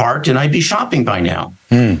 I'd be parked and I'd be shopping by now.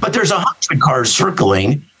 But there's 100 cars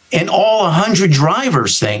circling and all 100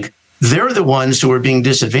 drivers think they're the ones who are being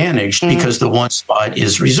disadvantaged because the one spot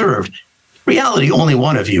is reserved. Reality, only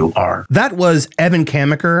one of you are. That was Evan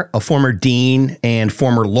Kamaker, a former dean and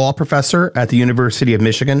former law professor at the University of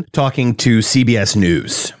Michigan, talking to CBS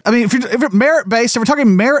News. I mean, if it's merit-based, if we're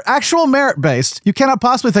talking actual merit-based, you cannot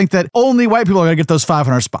possibly think that only white people are going to get those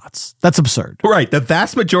 500 spots. That's absurd. Right. The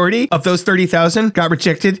vast majority of those 30,000 got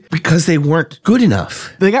rejected because they weren't good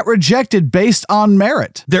enough. They got rejected based on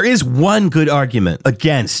merit. There is one good argument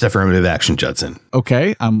against affirmative action, Judson.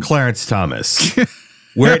 Okay. Clarence Thomas.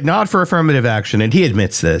 Were it not for affirmative action, and he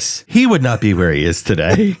admits this, he would not be where he is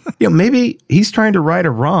today. Maybe he's trying to right a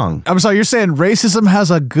wrong. I'm sorry, you're saying racism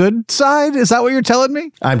has a good side? Is that what you're telling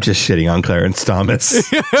me? I'm just shitting on Clarence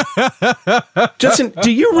Thomas. Justin,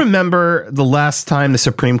 do you remember the last time the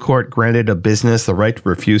Supreme Court granted a business the right to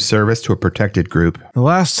refuse service to a protected group? The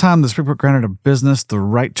last time the Supreme Court granted a business the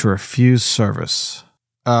right to refuse service.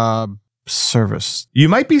 Service. You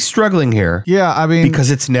might be struggling here. Yeah, I mean...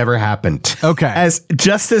 because it's never happened. Okay. As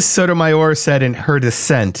Justice Sotomayor said in her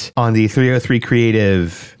dissent on the 303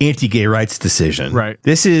 Creative anti-gay rights decision. Right.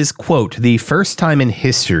 This is, quote, the first time in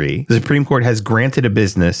history the Supreme Court has granted a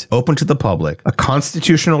business open to the public a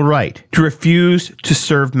constitutional right to refuse to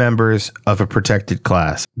serve members of a protected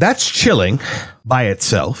class. That's chilling by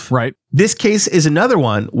itself. Right. This case is another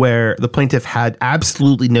one where the plaintiff had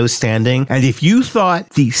absolutely no standing. And if you thought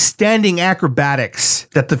the standing acrobatics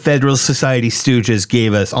that the Federal Society stooges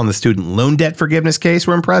gave us on the student loan debt forgiveness case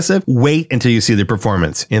were impressive, wait until you see the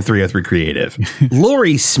performance in 303 Creative.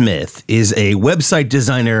 Lori Smith is a website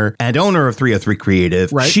designer and owner of 303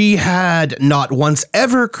 Creative. Right. She had not once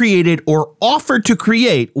ever created or offered to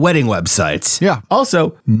create wedding websites. Yeah.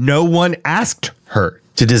 Also, no one asked her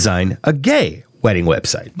to design a gay wedding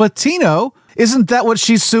website. But Tino, Isn't that what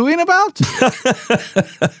she's suing about?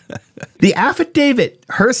 The affidavit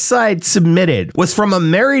her side submitted was from a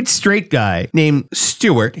married straight guy named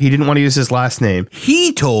Stewart. He didn't want to use his last name.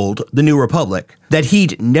 He told the New Republic that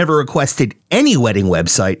he'd never requested any wedding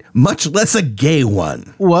website, much less a gay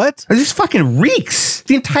one. What? This fucking reeks.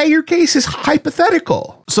 The entire case is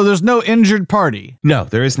hypothetical. So there's no injured party? No,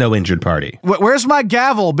 there is no injured party. Where's my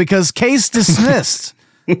gavel? Because case dismissed.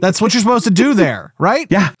 That's what you're supposed to do there, right?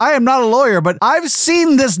 Yeah. I am not a lawyer, but I've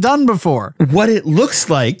seen this done before. What it looks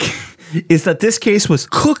like is that this case was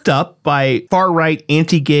cooked up by far-right,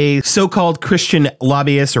 anti-gay, so-called Christian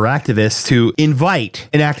lobbyists or activists to invite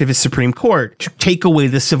an activist Supreme Court to take away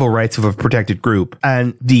the civil rights of a protected group.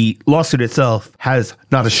 And the lawsuit itself has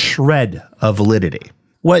not a shred of validity.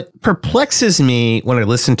 What perplexes me when I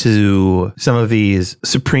listen to some of these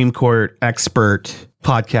Supreme Court expert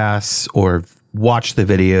podcasts or watch the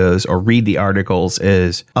videos or read the articles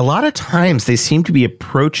is a lot of times they seem to be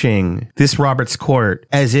approaching this Roberts Court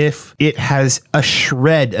as if it has a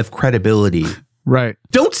shred of credibility. Right.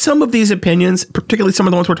 Don't some of these opinions, particularly some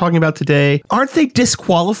of the ones we're talking about today, aren't they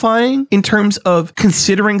disqualifying in terms of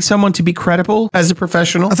considering someone to be credible as a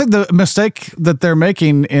professional? I think the mistake that they're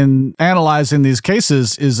making in analyzing these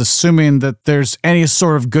cases is assuming that there's any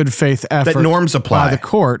sort of good faith effort that norms apply by the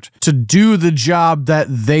court to do the job that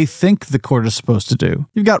they think the court is supposed to do.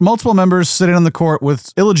 You've got multiple members sitting on the court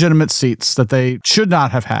with illegitimate seats that they should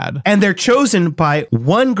not have had. And they're chosen by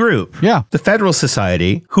one group, the Federal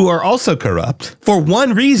Society, who are also corrupt for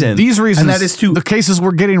one reason. These reasons, and that is to the cases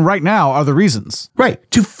we're getting right now are the reasons. Right.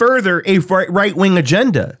 To further a right-wing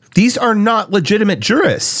agenda. These are not legitimate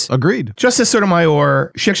jurists. Agreed. Justice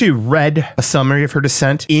Sotomayor, she actually read a summary of her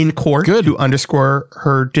dissent in court to underscore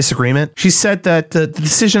her disagreement. She said that the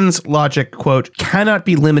decision's logic, quote, cannot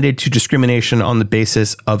be limited to discrimination on the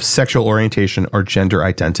basis of sexual orientation or gender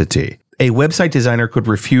identity. A website designer could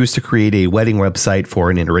refuse to create a wedding website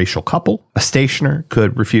for an interracial couple. A stationer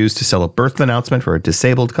could refuse to sell a birth announcement for a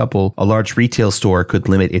disabled couple. A large retail store could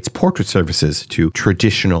limit its portrait services to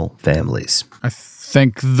traditional families. I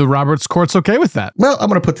think the Roberts Court's okay with that. Well, I'm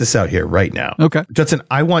going to put this out here right now. Okay. Judson,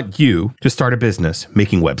 I want you to start a business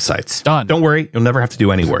making websites. Done. Don't worry. You'll never have to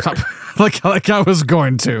do any work. like I was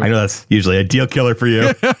going to. I know that's usually a deal killer for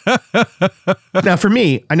you. Now, for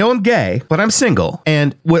me, I know I'm gay, but I'm single.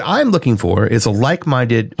 And what I'm looking for is a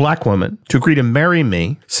like-minded black woman to agree to marry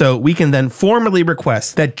me so we can then formally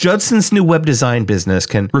request that Judson's new web design business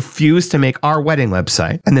can refuse to make our wedding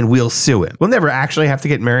website, and then we'll sue him. We'll never actually have to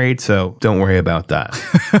get married, so don't worry about that.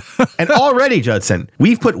 And already, Judson,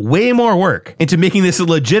 we've put way more work into making this a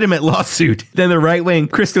legitimate lawsuit than the right-wing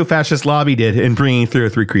Christo-fascist lobby did in bringing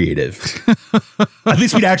 303 Creative. At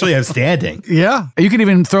least we'd actually have standing. Yeah. You can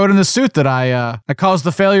even throw it in the suit that I caused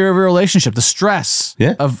the failure of your relationship. The stress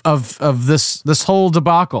of this whole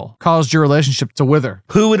debacle caused your relationship to wither.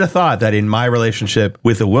 Who would have thought that in my relationship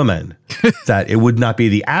with a woman that it would not be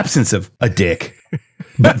the absence of a dick,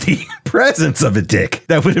 but the presence of a dick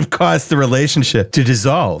that would have caused the relationship to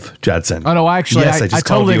dissolve, Judson? Oh no, actually, yes, I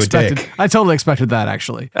totally expected. I totally expected that.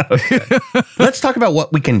 Actually, okay. Let's talk about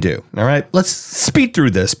what we can do. All right, let's speed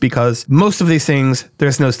through this because most of these things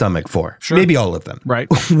there's no stomach for. Sure. Maybe all of them. Right.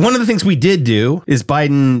 One of the things we did do is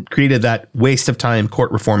Biden created that waste of time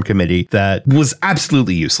court reform committee that was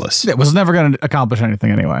absolutely useless. It was never going to accomplish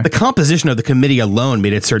anything anyway. The composition of the committee alone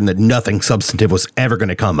made it certain that nothing substantive was ever going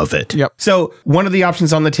to come of it. Yep. So one of the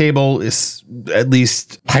options on the table is, at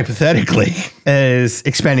least hypothetically, is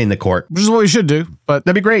expanding the court. Which is what we should do, but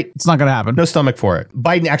that'd be great. It's not going to happen. No stomach for it.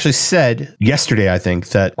 Biden actually said yesterday, I think,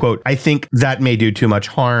 that, quote, I think that may do too much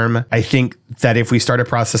harm. I think that if we start a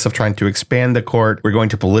process of trying to expand the court, we're going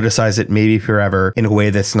to politicize it maybe forever in a way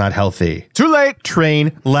that's not healthy. Too late.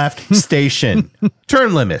 Train left station.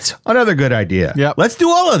 Term limits. Another good idea. Yep. Let's do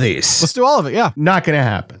all of these. Let's do all of it. Yeah. Not going to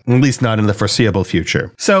happen. At least not in the foreseeable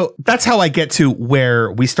future. So that's how I get to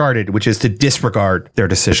where we started, which is to disregard their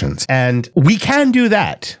decisions. And we can do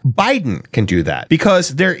that. Biden can do that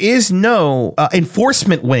because there is no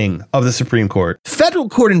enforcement wing of the Supreme Court. Federal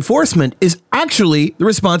court enforcement is actually the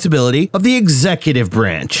responsibility of the executive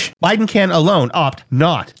branch. Biden can alone opt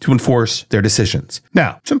not to enforce their decisions.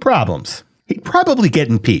 Now, some problems. He'd probably get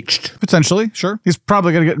impeached. Potentially, sure. He's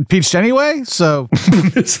probably going to get impeached anyway, so.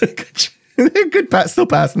 Good still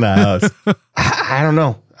passing the House. I don't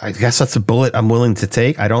know. I guess that's a bullet I'm willing to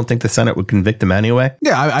take. I don't think the Senate would convict him anyway.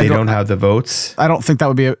 Yeah, they don't have the votes. I don't think that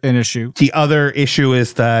would be an issue. The other issue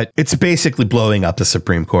is that it's basically blowing up the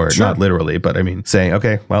Supreme Court. Sure. Not literally, but I mean saying,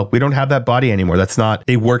 okay, well, we don't have that body anymore. That's not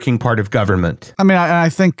a working part of government. I mean, I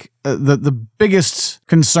think the biggest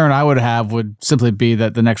concern I would have would simply be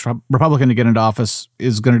that the next Republican to get into office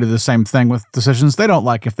is going to do the same thing with decisions they don't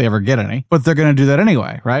like if they ever get any, but they're going to do that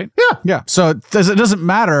anyway, right? Yeah. So it doesn't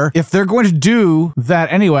matter if they're going to do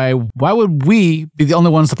that anyway. Why would we be the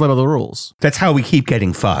only ones to play by the rules? That's how we keep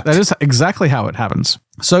getting fucked. That is exactly how it happens.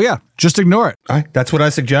 So yeah, just ignore it. All right, that's what I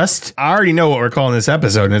suggest. I already know what we're calling this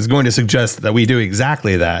episode, and it's going to suggest that we do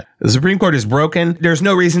exactly that. The Supreme Court is broken. There's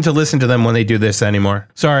no reason to listen to them when they do this anymore.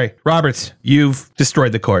 Sorry, Roberts, you've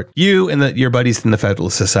destroyed the court. You and your buddies in the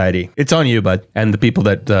Federalist Society. It's on you, bud, and the people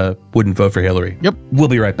that wouldn't vote for Hillary. Yep. We'll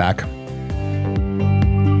be right back.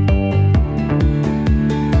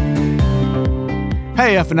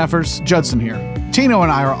 Hey FNFers, Judson here. Tino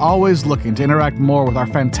and I are always looking to interact more with our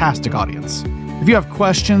fantastic audience. If you have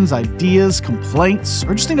questions, ideas, complaints,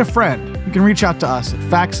 or just need a friend, you can reach out to us at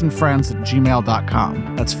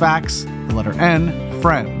factsandfriends@gmail.com. That's facts, the letter N,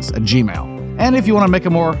 friends at Gmail. And if you want to make a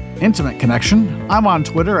more intimate connection, I'm on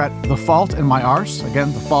Twitter at thefaultinmyarse.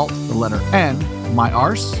 Again, the fault, the letter N, my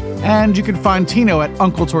arse. And you can find Tino at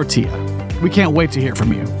Uncle Tortilla. We can't wait to hear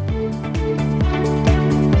from you.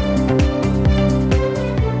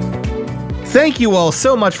 Thank you all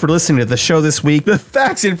so much for listening to the show this week. The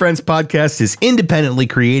Facts and Friends podcast is independently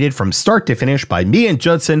created from start to finish by me and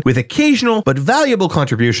Judson, with occasional but valuable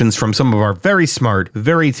contributions from some of our very smart,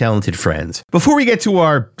 very talented friends. Before we get to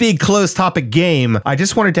our big closed topic game, I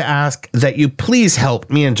just wanted to ask that you please help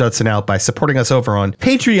me and Judson out by supporting us over on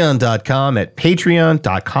patreon.com at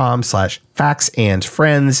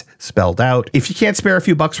patreon.com/factsandfriends, spelled out. If you can't spare a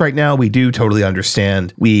few bucks right now, we do totally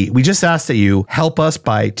understand. We just ask that you help us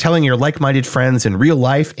by telling your like-minded friends in real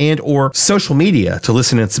life and or social media to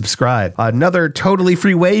listen and subscribe. Another totally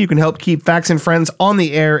free way you can help keep Facts and Friends on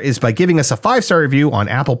the air is by giving us a 5-star review on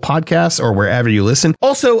Apple Podcasts or wherever you listen.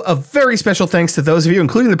 Also, a very special thanks to those of you,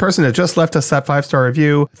 including the person that just left us that 5-star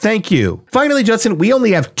review. Thank you. Finally, Judson, we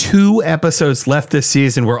only have 2 episodes left this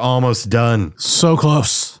season. We're almost done. So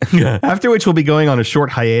close. After which we'll be going on a short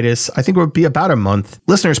hiatus. I think it will be about a month.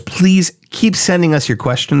 Listeners, please keep sending us your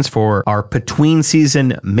questions for our between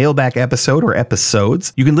season mailbag episode or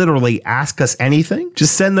episodes. You can literally ask us anything.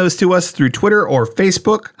 Just send those to us through Twitter or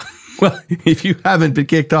Facebook. Well, if you haven't been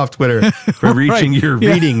kicked off Twitter for reaching your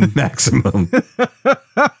reading maximum.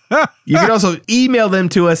 You can also email them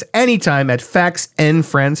to us anytime at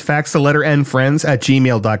factsandfriends, facts the letter N friends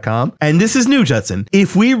 @gmail.com. And this is new, Judson.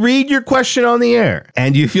 If we read your question on the air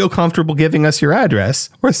and you feel comfortable giving us your address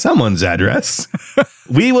or someone's address,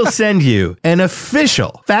 we will send you an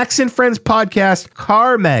official Facts and Friends podcast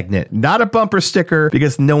car magnet, not a bumper sticker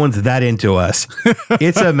because no one's that into us.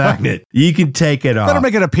 It's a magnet. You can take it off. Better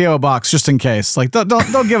make it a P.O. box just in case. Like,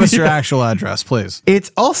 don't give us your actual address, please.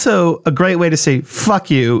 It's also a great way to say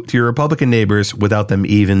fuck you to your Republican neighbors without them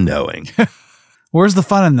even knowing. Where's the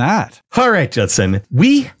fun in that? All right, Judson.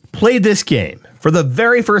 We played this game for the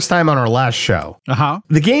very first time on our last show.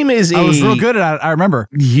 The game is I was real good at it, I remember.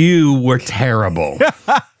 You were terrible.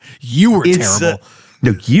 You were terrible.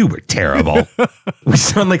 No, you were terrible. We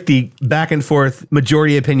sound like the back and forth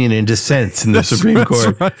majority opinion and dissents in the Supreme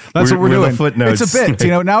Court. Right. That's what we're doing. Footnotes. It's a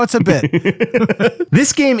bit, now it's a bit.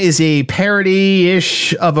 This game is a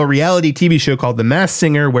parody-ish of a reality TV show called The Masked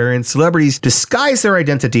Singer, wherein celebrities disguise their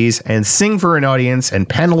identities and sing for an audience and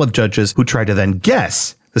panel of judges who try to then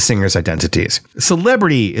guess the singer's identities.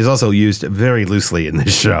 Celebrity is also used very loosely in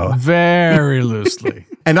this show. Very loosely.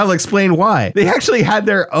 And I'll explain why. They actually had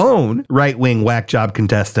their own right-wing whack job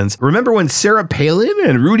contestants. Remember when Sarah Palin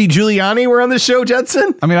and Rudy Giuliani were on the show,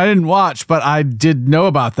 Judson? I mean, I didn't watch, but I did know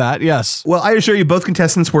about that, yes. Well, I assure you both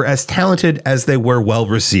contestants were as talented as they were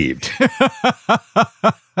well-received.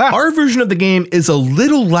 Our version of the game is a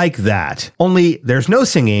little like that, only there's no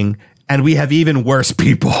singing, and we have even worse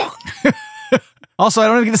people. Also, I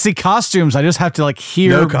don't even get to see costumes. I just have to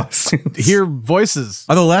hear voices.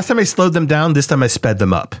 Although last time I slowed them down, this time I sped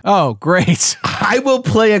them up. Oh, great. I will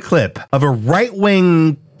play a clip of a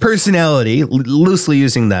right-wing personality, loosely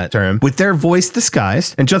using that term, with their voice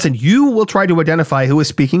disguised. And Judson, you will try to identify who is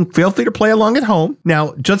speaking. Feel free to play along at home.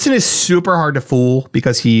 Now, Judson is super hard to fool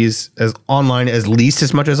because he's as online as least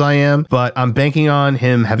as much as I am, but I'm banking on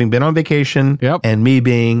him having been on vacation and me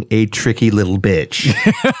being a tricky little bitch.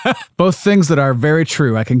 Both things that are very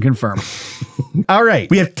true, I can confirm. All right.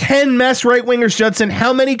 We have 10 mass right-wingers, Judson.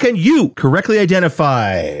 How many can you correctly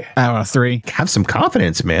identify? I don't know, 3. Have some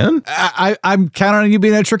confidence, man. I'm counting on you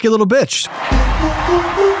being a tricky little bitch.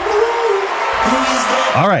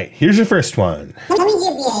 All right, here's your first one. Let me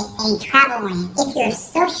give you a travel warning. If you're a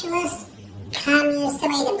socialist, communist,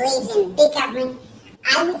 somebody that believes in big government,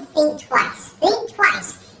 I would think twice. Think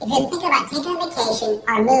twice if you're thinking about taking a vacation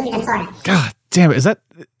or moving to Florida. God Damn it, is that...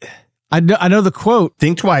 I know the quote.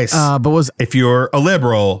 Think twice. But if you're a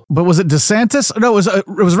liberal. But was it DeSantis? No, it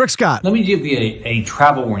was Rick Scott. Let me give you a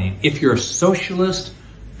travel warning. If you're a socialist,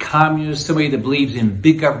 communist, somebody that believes in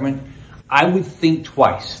big government, I would think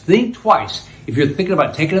twice. Think twice if you're thinking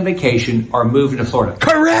about taking a vacation or moving to Florida.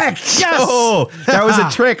 Correct! Yes! Oh, that was a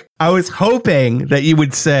trick. I was hoping that you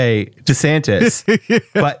would say DeSantis.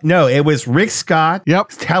 But no, it was Rick Scott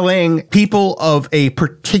telling people of a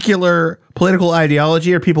particular political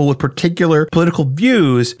ideology or people with particular political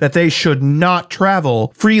views that they should not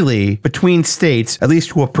travel freely between states, at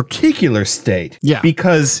least to a particular state. Yeah.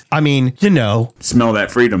 Because, I mean, smell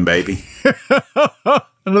that freedom, baby.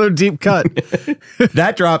 Another deep cut.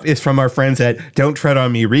 That drop is from our friends at Don't Tread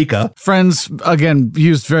on Me, Rika. Friends, again,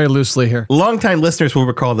 used very loosely here. Longtime listeners will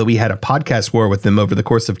recall that we had a podcast war with them over the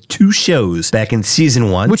course of 2 shows back in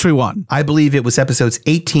season 1. Which we won. I believe it was episodes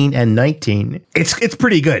 18 and 19. It's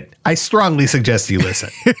pretty good. I strongly suggest you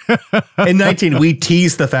listen. In 19, we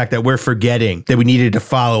teased the fact that we're forgetting that we needed to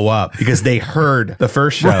follow up because they heard the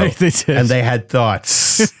first show. Right, they did. And they had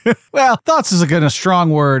thoughts. Well, thoughts is a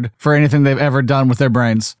strong word for anything they've ever done with their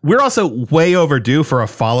brains. We're also way overdue for a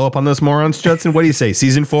follow-up on those morons, Judson. What do you say,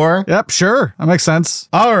 season 4? Yep, sure. That makes sense.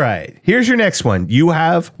 All right. Here's your next one. You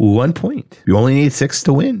have 1 point. You only need 6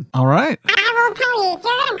 to win. All right. I will tell you, if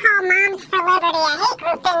you're going to call Moms for Liberty a hate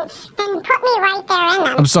group, then put me right there in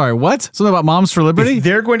them. I'm sorry, what? Something about Moms for Liberty? If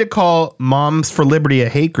they're going to call Moms for Liberty a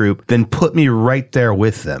hate group, then put me right there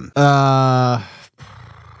with them.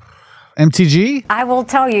 MTG? I will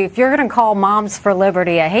tell you, if you're going to call Moms for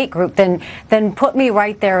Liberty a hate group, then put me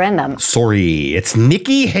right there in them. Sorry, it's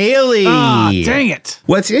Nikki Haley. Dang it.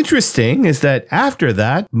 What's interesting is that after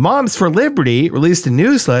that, Moms for Liberty released a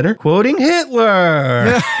newsletter quoting Hitler.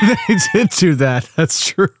 Yeah, they did do that. That's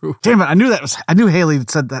true. Damn it, I knew Haley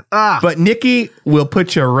said that. But Nikki will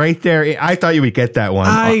put you right there. I thought you would get that one.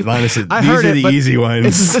 Honestly, I these heard are the easy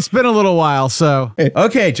ones. It's been a little while, so.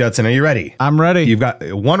 Okay, Judson, are you ready? I'm ready. You've got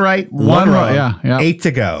 1 right, 1 wrong. Yeah. 8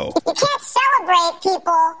 to go. You can't celebrate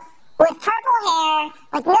people with purple hair,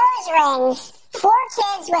 with nose rings, 4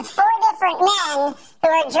 kids with 4 different men who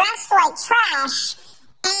are dressed like trash,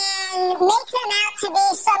 and make them out to be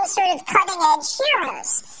some sort of cutting-edge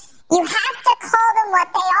heroes. You have to call them what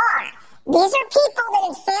they are. These are people that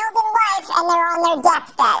have failed in life, and they're on their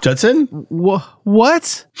deathbed. Judson?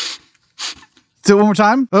 What? Do it one more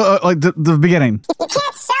time? Like the beginning. You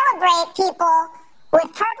can't celebrate people with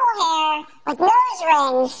purple hair, with nose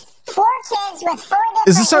rings, 4 kids with 4 different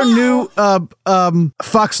Is this our new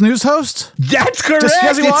Fox News host? That's correct.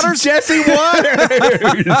 Jesse Waters? It's Jesse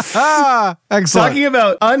Waters. Excellent. Talking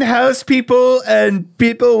about unhoused people and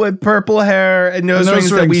people with purple hair and nose rings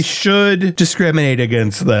that we should discriminate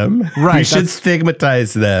against them. Right. We should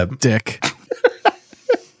stigmatize them. Dick.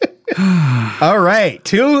 All right,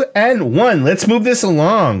 2 and 1. Let's move this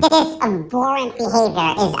along. This abhorrent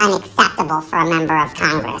behavior is unacceptable for a member of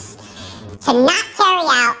Congress. To not carry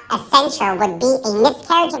out a censure would be a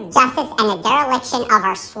miscarriage of justice and a dereliction of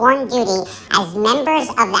our sworn duty as members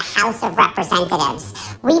of the House of Representatives.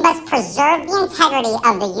 We must preserve the integrity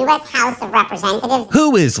of the U.S. House of Representatives.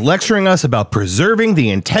 Who is lecturing us about preserving the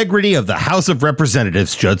integrity of the House of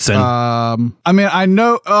Representatives, Judson? I mean, I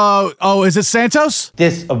know. Is it Santos?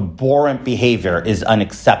 This abhorrent behavior is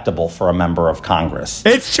unacceptable for a member of Congress.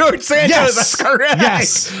 It's George Santos. Yes. That's correct.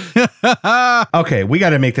 Yes. Okay, we got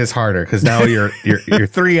to make this harder because now you're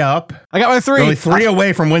 3 up. I got my 3. You're only 3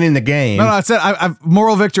 away from winning the game. No, that's it. I've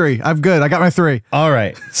moral victory. I'm good. I got my 3. All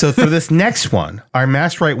right. So for this next one, our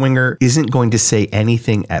masked right winger isn't going to say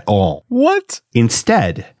anything at all. What?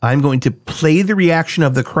 Instead, I'm going to play the reaction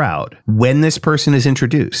of the crowd when this person is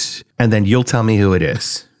introduced, and then you'll tell me who it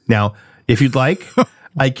is. Now, if you'd like,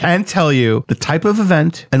 I can tell you the type of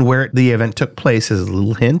event and where the event took place as a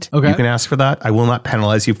little hint. Okay. You can ask for that. I will not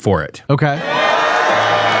penalize you for it. Okay.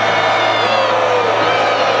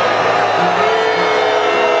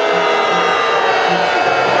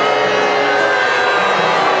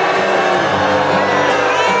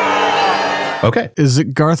 Okay. Is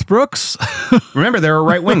it Garth Brooks? Remember, they're a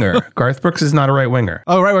right winger. Garth Brooks is not a right winger.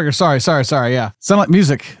 Oh, right winger. Sorry. Yeah. Sound like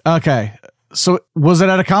music. Okay. So was it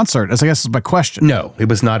at a concert? I guess is my question. No, it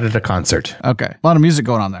was not at a concert. Okay. A lot of music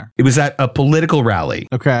going on there. It was at a political rally.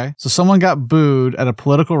 Okay. So someone got booed at a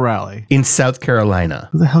political rally. In South Carolina.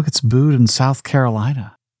 Who the hell gets booed in South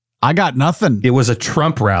Carolina? I got nothing. It was a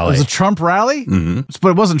Trump rally. It was a Trump rally? Mm-hmm. But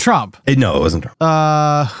it wasn't Trump. No, it wasn't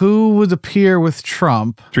Trump. Who would appear with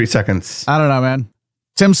Trump? 3 seconds. I don't know, man.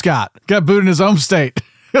 Tim Scott got booed in his home state.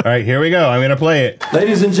 All right, here we go. I'm going to play it.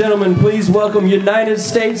 Ladies and gentlemen, please welcome United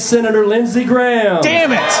States Senator Lindsey Graham.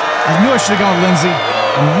 Damn it! I knew I should have gone with Lindsey.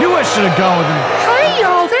 I knew I should have gone with him. Hey,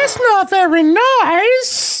 y'all, that's not very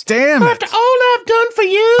nice. Damn it. After all I've done for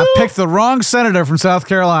you. I picked the wrong senator from South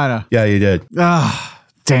Carolina. Yeah, you did.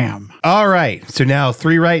 Damn. All right. So now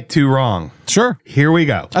 3 right, 2 wrong. Sure. Here we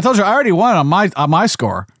go. I told you I already won on my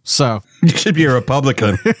score. So you should be a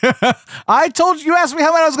Republican. I told you asked me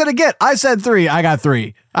how many I was going to get. I said 3. I got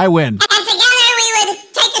 3. I win. And together we would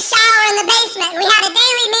take a shower in the basement. We had a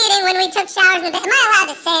daily meeting when we took showers in the basement. Am I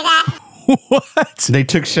allowed to say that? What? They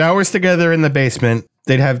took showers together in the basement.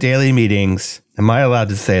 They'd have daily meetings. Am I allowed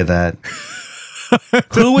to say that?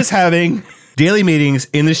 Who was having daily meetings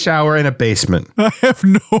in the shower in a basement? I have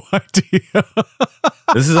no idea.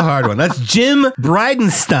 This is a hard one. That's Jim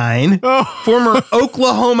Bridenstine, former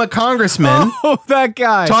Oklahoma congressman. Oh, that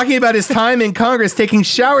guy. Talking about his time in Congress taking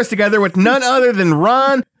showers together with none other than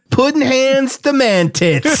Ron Puddinhands the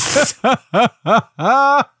Man-Tits.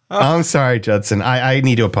 I'm sorry, Judson. I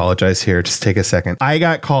need to apologize here. Just take a second. I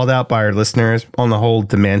got called out by our listeners on the whole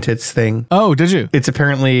demantits thing. Oh, did you? It's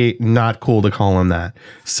apparently not cool to call him that.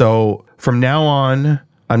 So from now on,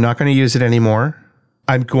 I'm not going to use it anymore.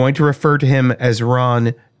 I'm going to refer to him as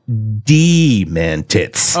Ron D.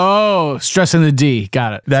 Mantits. Oh, stressing the D.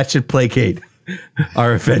 Got it. That should placate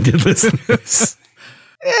our offended listeners.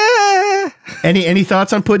 Any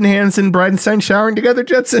thoughts on Puddinhands and Bridenstine showering together,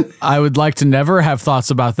 Judson? I would like to never have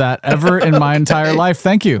thoughts about that ever in my entire life.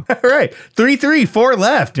 Thank you. All right. 3-3, 4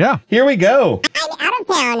 left. Yeah. Here we go. I'm out of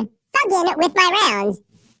town, thugging with my rounds.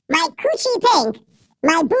 My coochie pink,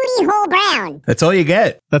 my booty hole brown. That's all you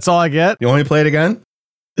get. That's all I get? You want me to play it again?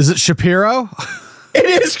 Is it Shapiro? It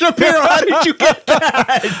is Shapiro. How did you get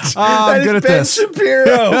that? I'm good at Ben this.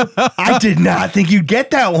 Shapiro. I did not think you'd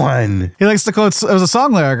get that one. He likes to quote. It was a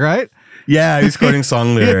song lyric, right? Yeah, he's quoting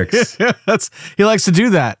song lyrics. He likes to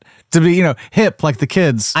do that to be, hip like the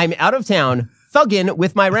kids. I'm out of town, thugging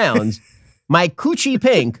with my rounds. My coochie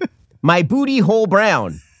pink, my booty hole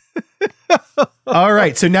brown. All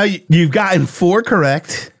right, so now you've gotten 4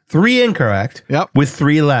 correct, 3 incorrect. Yep. With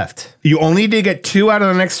 3 left. You only need to get 2 out of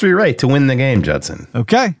the next 3 right to win the game, Judson.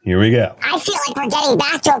 Okay. Here we go. I feel like we're getting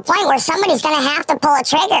back to a point where somebody's going to have to pull a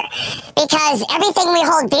trigger because everything we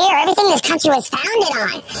hold dear, everything this country was founded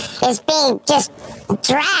on is being just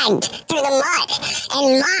dragged through the mud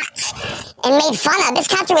and mocked and made fun of. This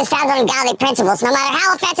country was founded on godly principles. No matter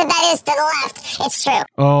how offensive that is to the left, it's true.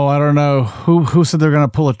 Oh, I don't know. Who said they're going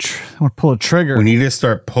to pull a trigger? We need to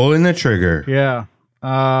start pulling the trigger. Yeah.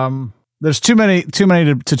 There's too many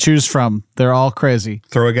to choose from. They're all crazy.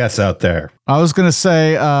 Throw a guess out there. I was gonna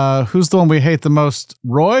say, who's the one we hate the most?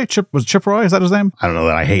 Roy? Chip Roy? Is that his name? I don't know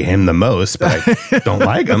that I hate him the most, but I don't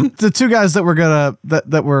like him. The 2 guys that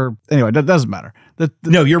were anyway. That doesn't matter.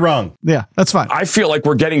 No, you're wrong. Yeah, that's fine. I feel like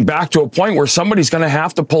we're getting back to a point where somebody's going to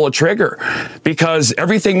have to pull a trigger because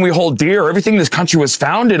everything we hold dear, everything this country was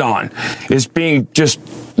founded on is being just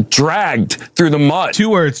dragged through the mud.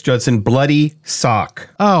 2 words, Judson. Bloody sock.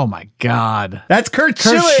 Oh, my God. That's Kurt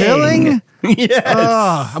Schilling. Yes.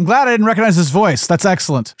 Oh, I'm glad I didn't recognize his voice. That's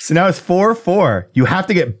excellent. So now it's 4-4. You have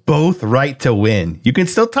to get both right to win. You can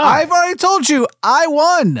still talk. I've already told you I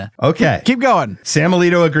won. Okay. Keep going. Sam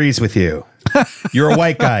Alito agrees with you. You're a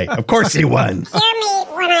white guy. Of course he won. Hear me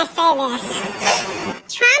when I say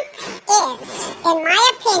this. Trump is, in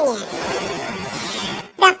my opinion,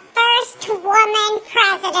 the first woman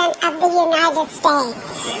president of the United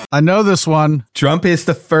States. I know this one. Trump is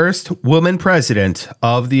the first woman president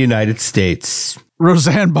of the United States.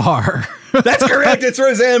 Roseanne Barr. That's correct. It's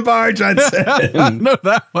Roseanne Barr, Judson. I know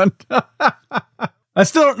that one. I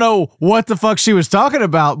still don't know what the fuck she was talking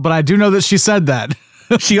about, but I do know that she said that.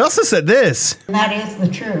 She also said this. That is the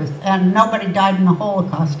truth. And nobody died in the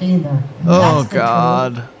Holocaust either. Oh,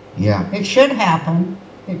 God. Yeah. It should happen.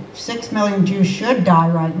 6 million Jews should die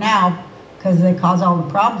right now because they cause all the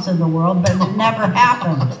problems in the world, but it never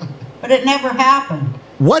happened. But it never happened.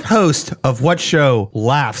 What host of what show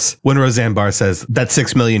laughs when Roseanne Barr says that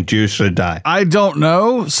 6 million Jews should die? I don't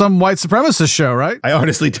know. Some white supremacist show, right? I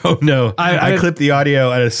honestly don't know. I clipped the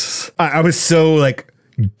audio and I was so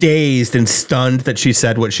dazed and stunned that she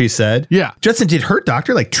said what she said. Yeah. Judson, did her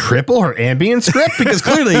doctor triple her Ambien script? Because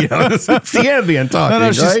clearly, it's the Ambien talking,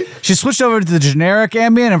 right? She switched over to the generic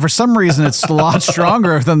Ambien, and for some reason, it's a lot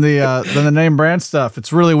stronger than the name brand stuff.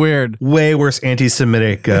 It's really weird. Way worse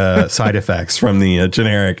anti-Semitic side effects from the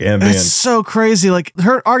generic Ambien. It's so crazy.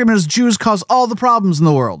 Her argument is Jews cause all the problems in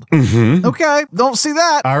the world. Mm-hmm. Okay, don't see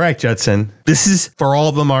that. All right, Judson. This is for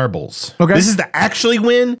all the marbles. Okay. This is to actually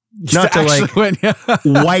win Not to like win, yeah.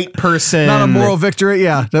 white person. Not a moral victory.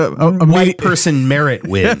 Yeah. A white person merit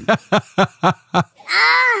win.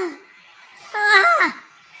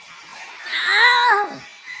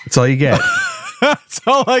 That's all you get. That's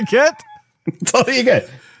all I get? That's all you get.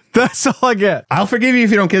 That's all I get. I'll forgive you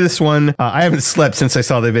if you don't get this one. I haven't slept since I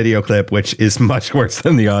saw the video clip, which is much worse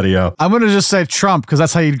than the audio. I'm going to just say Trump because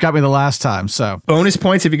that's how you got me the last time. So bonus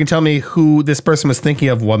points if you can tell me who this person was thinking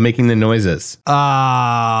of while making the noises. No,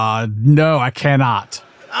 I cannot.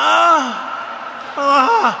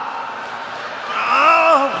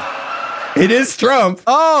 It is Trump.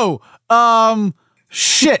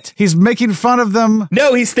 Shit. He's making fun of them.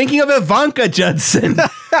 No, he's thinking of Ivanka, Judson.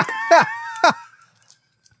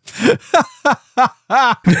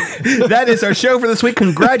 That is our show for this week.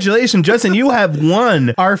 Congratulations, Judson. You have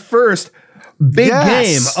won our first big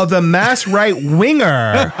game of the Mass Right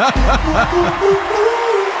Winger.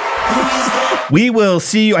 We will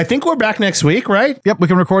see you. I think we're back next week, right? Yep, we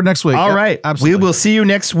can record next week. All right. Absolutely. We will see you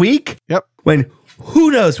next week. Yep. When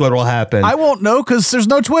who knows what will happen? I won't know because there's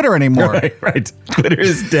no Twitter anymore. Right. Twitter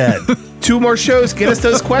is dead. 2 more shows. Get us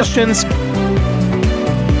those questions.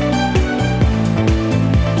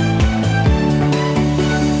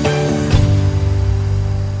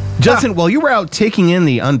 Judson, while you were out taking in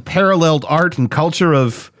the unparalleled art and culture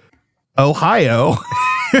of Ohio,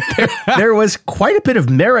 there was quite a bit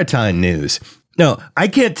of maritime news. Now, I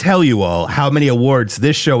can't tell you all how many awards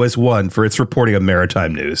this show has won for its reporting of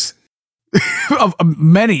maritime news.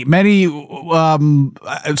 Many,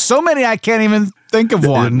 so many I can't even think of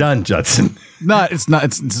one. None, Judson. No, it's not.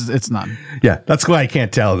 It's none. Yeah, that's why I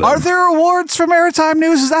can't tell them. Are there awards for maritime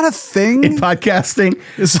news? Is that a thing in podcasting?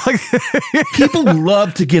 It's like people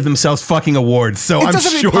love to give themselves fucking awards. So I'm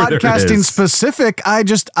sure there is. Podcasting specific. I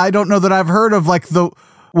don't know that I've heard of like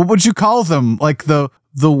what would you call them? Like the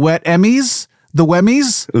wet Emmys. The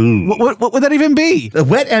Wemmys? What would that even be? The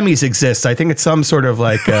Wet Emmys exist. I think it's some sort of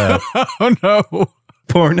like oh no,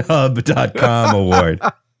 Pornhub.com award.